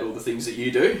talk about all the things that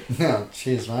you do. No,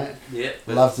 cheers, mate. Yeah,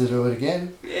 Love to do it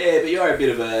again. Yeah, but you are a bit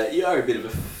of a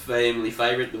family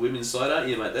favourite, the women's side, aren't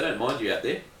you, mate? They don't mind you out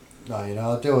there. No, you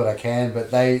know, I do what I can,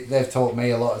 but they've taught me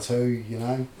a lot too, you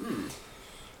know.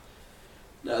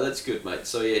 No, that's good, mate.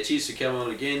 So yeah, cheers for coming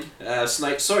on again.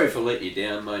 Snake, sorry for letting you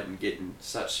down, mate, and getting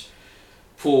such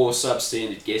poor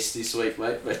substandard guests this week,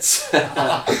 mate. But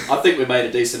I think we made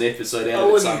a decent episode out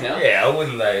of it somehow. Yeah, I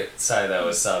wouldn't say they were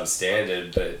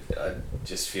substandard, but I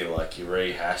just feel like you're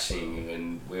rehashing,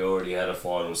 and we already had a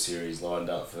final series lined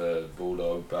up for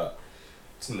Bulldog, but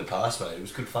it's in the past, mate. It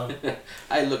was good fun.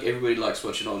 Hey, look, everybody likes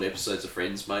watching old episodes of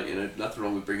Friends, mate. You know, nothing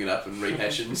wrong with bringing it up and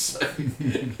rehashing. So.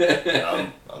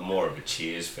 I'm more of a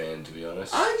Cheers fan, to be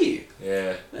honest. Are you?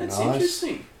 Yeah. That's Nice.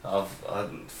 interesting.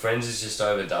 Friends is just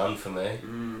overdone for me.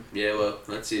 Yeah, well,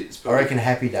 that's it. It's I probably... reckon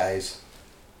Happy Days.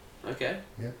 Okay.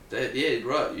 Yep. Yeah,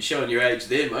 right. You're showing your age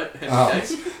there, mate. Happy Oh.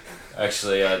 days.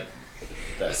 Actually,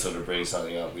 that sort of brings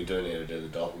something up. We do need to do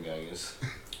the doppelgangers.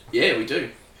 Yeah, we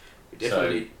do. We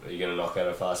definitely. So, are you going to knock out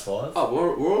a fast five? Oh,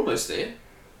 we're almost there.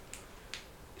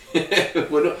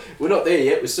 we're not there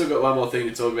yet. We've still got one more thing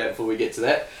to talk about before we get to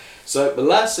that. So the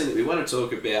last thing that we want to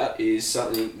talk about is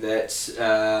something that.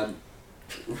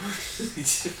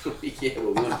 Yeah,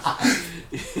 well,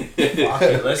 Fuck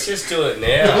it, let's just do it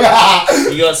now.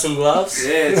 You got some gloves?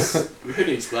 yeah, who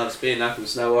needs gloves? Bare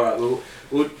knuckles. No, all right. Well,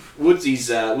 Woodsy's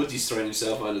thrown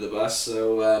himself under the bus.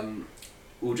 So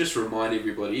we'll just remind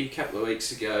everybody. A couple of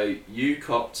weeks ago, you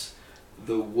copped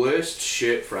the worst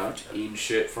shirt front in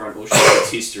shirt front or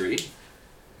shirts history.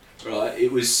 Right,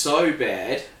 it was so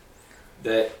bad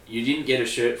that you didn't get a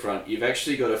shirt front. You've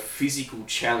actually got a physical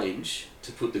challenge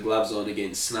to put the gloves on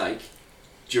against Snake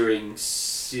during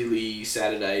Silly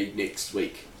Saturday next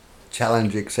week.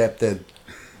 Challenge accepted.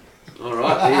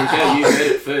 Alright, there you go. You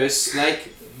heard it first.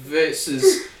 Snake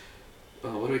versus...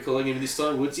 Oh, what are we calling him this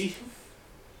time? Woodsy?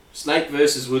 Snake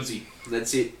versus Woodsy.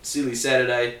 That's it. Silly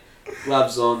Saturday.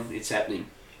 Gloves on. It's happening.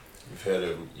 You've heard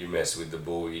of you mess with the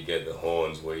bull, you get the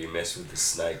horns. Where you mess with the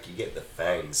snake, you get the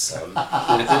fangs, son.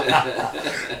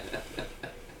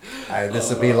 Hey, this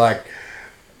would be like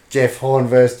Jeff Horn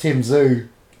versus Tim Zoo.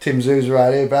 Tim Zoo's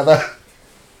right here, brother.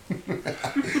 Mate,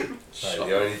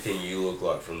 the only thing you look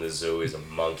like from the zoo is a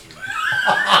monkey.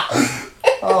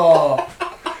 Oh,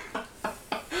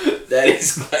 That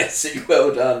is classic.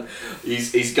 Well done.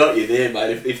 He's got you there,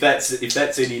 mate. If that's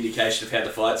any indication of how the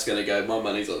fight's going to go, my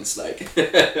money's on Snake.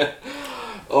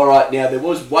 All right, now there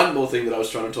was one more thing that I was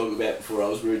trying to talk about before I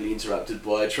was rudely interrupted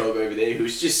by a Trog over there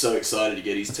who's just so excited to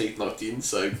get his teeth knocked in.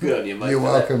 So good on you, mate. you're for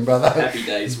welcome, that. brother. Happy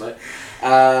days, mate.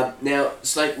 Now,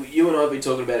 Snake, you and I have been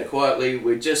talking about it quietly.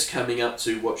 We're just coming up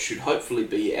to what should hopefully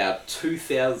be our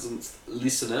 2000th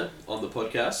listener on the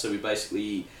podcast. So we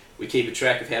keep a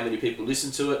track of how many people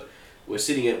listen to it. We're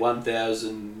sitting at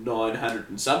 1,900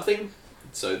 and something.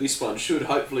 So this one should,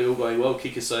 hopefully all going well,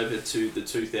 kick us over to the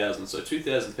 2,000. So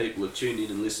 2,000 people have tuned in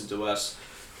and listened to us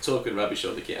talking rubbish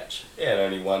on the couch. Yeah, and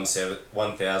only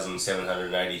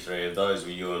 1,783 of those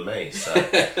were you and me, so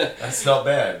that's not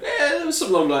bad. Yeah, there was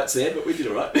some long nights there, but we did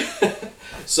alright.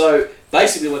 So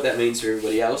basically what that means for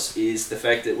everybody else is the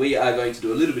fact that we are going to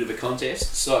do a little bit of a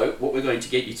contest. So what we're going to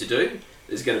get you to do,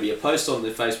 there's going to be a post on the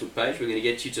Facebook page. We're going to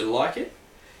get you to like it.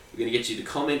 We're going to get you to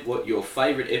comment what your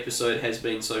favourite episode has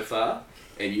been so far,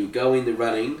 and you'll go in the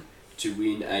running to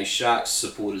win a Sharks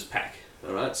supporters pack.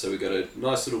 Alright, so we've got a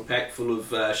nice little pack full of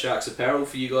Sharks apparel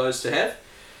for you guys to have.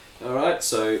 Alright,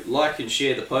 so like and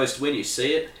share the post when you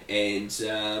see it, and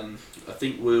I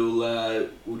think we'll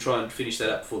try and finish that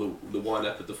up for the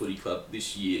wind-up at the footy club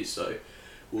this year. So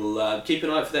we'll keep an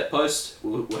eye out for that post.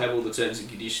 We'll have all the terms and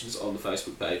conditions on the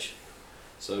Facebook page.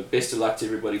 So best of luck to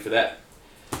everybody for that.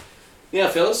 Now,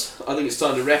 fellas, I think it's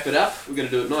time to wrap it up. We're going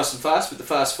to do it nice and fast with the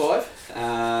Fast Five.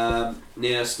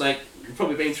 Now, Snake, we've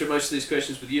probably been through most of these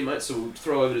questions with you, mate, so we'll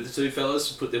throw over to the two fellas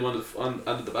and put them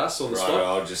under the bus on the Right, spot.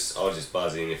 I'll just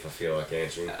buzz in if I feel like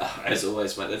answering. As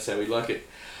always, mate, that's how we like it.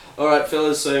 Alright,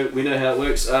 fellas, so we know how it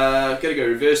works. Going to go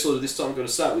reverse order this time. I'm going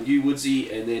to start with you, Woodsy,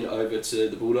 and then over to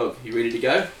the Bulldog. You ready to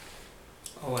go?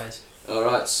 Always.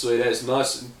 Alright, sweet as.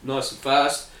 Nice and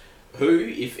fast. Who,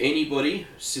 if anybody,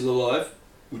 still alive,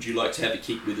 would you like to have a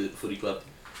kick with at the footy club?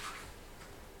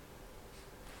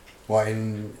 What,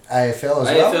 in AFL as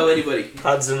well? AFL, anybody?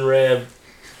 Hudson Ram.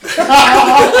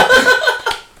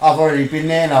 I've already been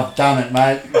there and I've done it,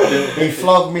 mate. He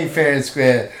flogged me fair and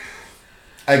square.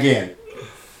 Again.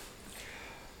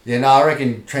 Yeah, no, I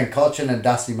reckon Trent Cotchin and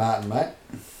Dusty Martin, mate.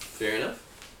 Fair enough.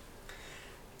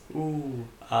 Ooh.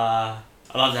 I'd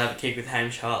love to have a kick with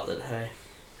Hamish Hartlett, hey.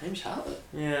 Hamish Hartlett.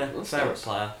 Yeah, That's favourite nice.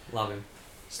 player. Love him.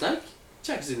 Snake?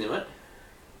 Chuck us in there, mate.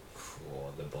 Oh,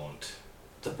 the Bont.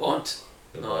 The Bont.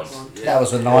 The Nice. Bont. Yeah. That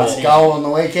was a nice goal on the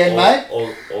weekend, mate.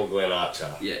 Or Glenn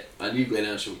Archer. Yeah, I knew Glenn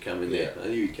Archer would come in there. I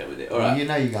knew he'd come in there. Alright. You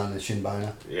know you're going to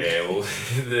Shinboner. Yeah, well,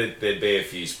 there'd be a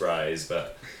few sprays,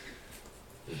 but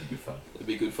it'd be fun. It'd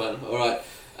be good fun. Alright.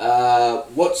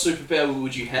 What superpower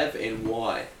would you have and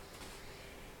why?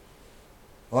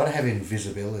 I'd have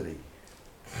invisibility.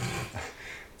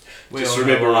 We Just all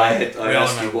know remember why. I We all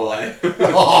asked know you why.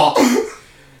 Oh,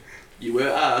 You were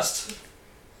asked.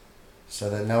 so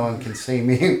that no one can see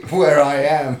me where I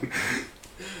am.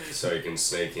 So you can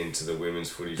sneak into the women's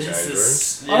footy This change room.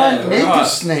 is... I don't need to right.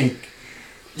 sneak.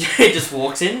 He just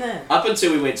walks in there. Up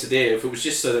until we went to there, if it was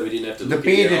just so that we didn't have to The look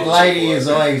at you, I bearded was lady like, is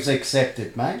always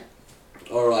accepted, mate.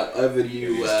 Alright, over to It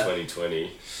you. is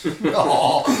 2020.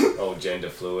 Oh, Old gender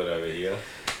fluid over here.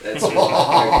 That's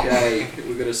okay.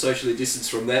 We're going to socially distance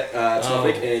from that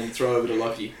topic Oh. and throw over to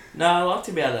Lockie. No, I like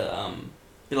to be able to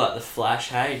be like the Flash,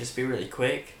 hey, just be really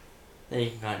quick. Then you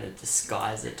can kind of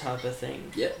disguise it type of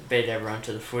thing. Yep. Beat everyone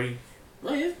to the footy.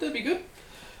 Oh yeah, that'd be good.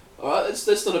 Alright,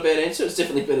 that's not a bad answer. It's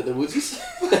definitely better than Woodsy's.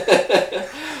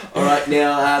 Alright,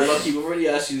 now, Lockie, we've already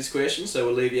asked you this question, so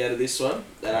we'll leave you out of this one.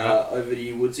 Over to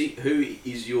you, Woodsy. Who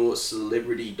is your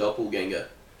celebrity doppelganger?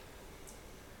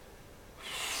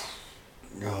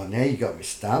 oh, now you got me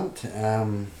stumped.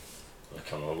 Oh,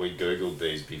 come on, we googled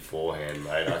these beforehand,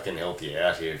 mate. I can help you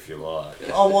out here if you like.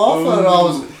 Oh, well, I thought I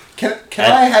was...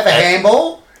 Can I have a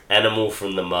handball? Animal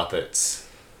from the Muppets.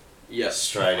 Yes.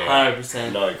 Straight out.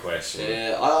 100%. No question.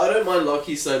 Yeah, I don't mind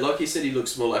Lockie, so Lockie said he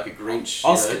looks more like a Grinch.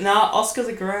 Oscar, You know? Oscar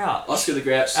the Grouch. Oscar the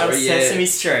Grouch, Out of sorry, yeah. Sesame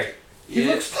Street. He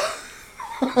Yeah. looks...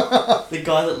 The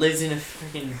guy that lives in a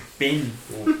freaking bin.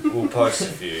 We'll post a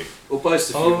few. We'll post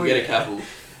a few, we'll get a couple.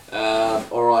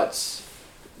 Alright,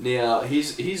 now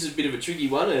here's a bit of a tricky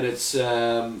one, and it's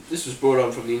this was brought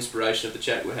on from the inspiration of the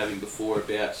chat we were having before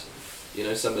about, you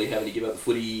know, somebody having to give up the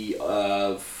footy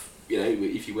of, you know,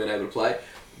 if you weren't able to play.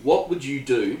 What would you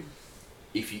do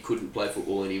if you couldn't play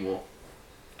football anymore?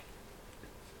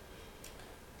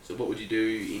 So what would you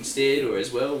do instead, or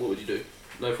as well? What would you do?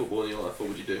 No football in your life, what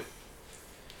would you do?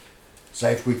 So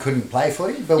if we couldn't play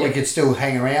footy, but we Yep. could still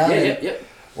hang around. Yeah, and- yep.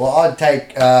 Well, I'd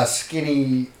take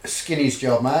Skinny's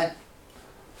job, mate.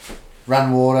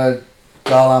 Run water,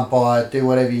 goal umpire, do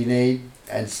whatever you need,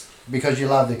 and because you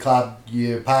love the club,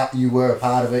 you were a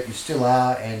part of it, you still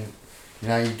are, and you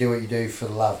know you do what you do for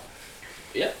the love.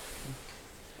 Yep,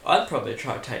 I'd probably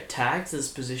try to take tags as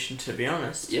position, to be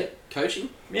honest. yep. Coaching?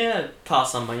 Yeah,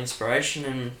 pass on my inspiration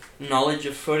and knowledge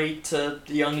of footy to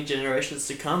the younger generations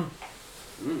to come.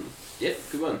 Yep,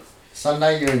 good one.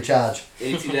 Sunday, you're in charge.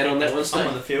 Anything to add on that one, I'm Steve?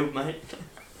 on the field, mate.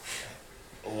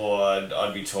 Or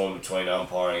I'd be torn between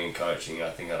umpiring and coaching. I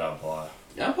think I'd umpire.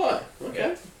 Umpire, okay.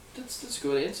 Yeah. That's a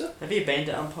good answer. Have you been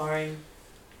to umpiring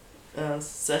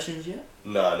sessions yet?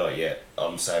 No, not yet.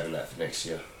 I'm saving that for next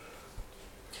year.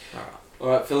 Alright.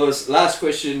 Alright, fellas, last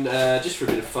question, just for a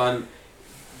bit of fun.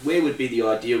 Where would be the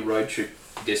ideal road trip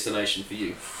destination for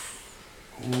you?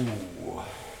 Ooh.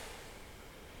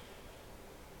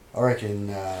 I reckon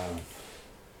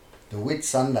the Whit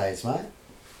Sundays, mate.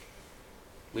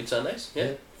 Whit Sundays? Yeah.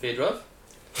 Yep. Fair drive?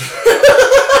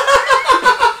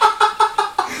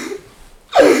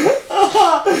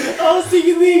 I was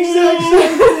thinking the exact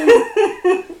same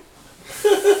thing.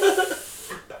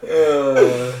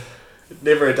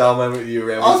 Never a dull moment with you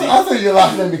around, I thought you were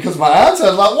laughing because my answer. I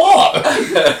was like, what?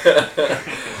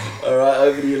 Alright,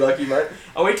 over to you, Lucky, mate.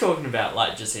 Are we talking about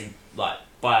like just in like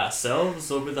by ourselves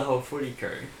or with the whole footy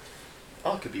crew?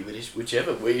 Oh, it could be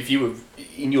whichever. If you were,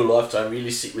 in your lifetime,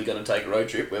 realistically going to take a road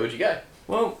trip, where would you go?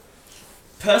 Well,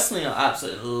 personally, I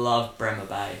absolutely love Bremer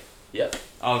Bay. Yep.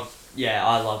 I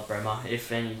love Bremer.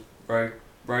 If any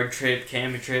road trip,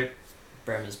 camping trip,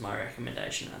 Bremer's my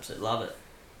recommendation. Absolutely love it.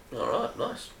 Alright,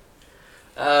 nice.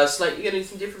 Snake, you got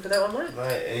anything different for that one, mate?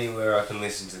 Mate, anywhere I can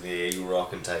listen to the Eagle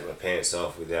Rock and take my pants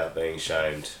off without being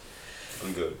shamed,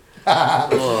 I'm good.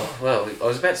 Oh, well, I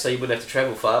was about to say you wouldn't have to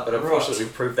travel far, but unfortunately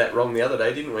we proved that wrong the other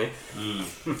day, didn't we?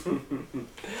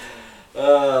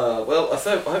 Well, I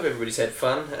hope everybody's had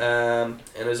fun, and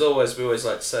as always, we always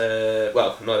like to say,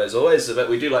 well, not as always, but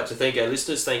we do like to thank our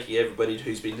listeners. Thank you everybody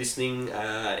who's been listening,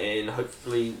 and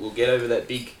hopefully we'll get over that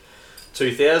big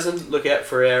 2,000. Look out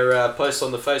for our posts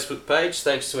on the Facebook page.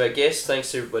 Thanks to our guests,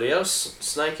 thanks to everybody else.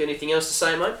 Snake, anything else to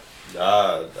say, mate?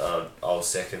 I'll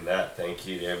second that. Thank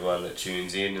you to everyone that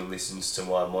tunes in and listens to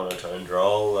my monotone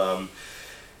droll.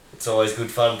 It's always good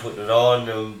fun putting it on,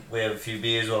 and we have a few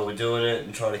beers while we're doing it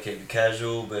and trying to keep it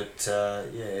casual, but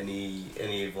yeah,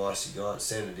 any advice you got,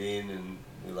 send it in, and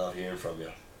we love hearing from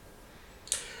you.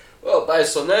 Well,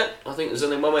 based on that, I think there's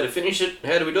only one way to finish it.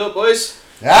 How do we do it, boys?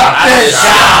 Up the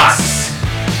shots!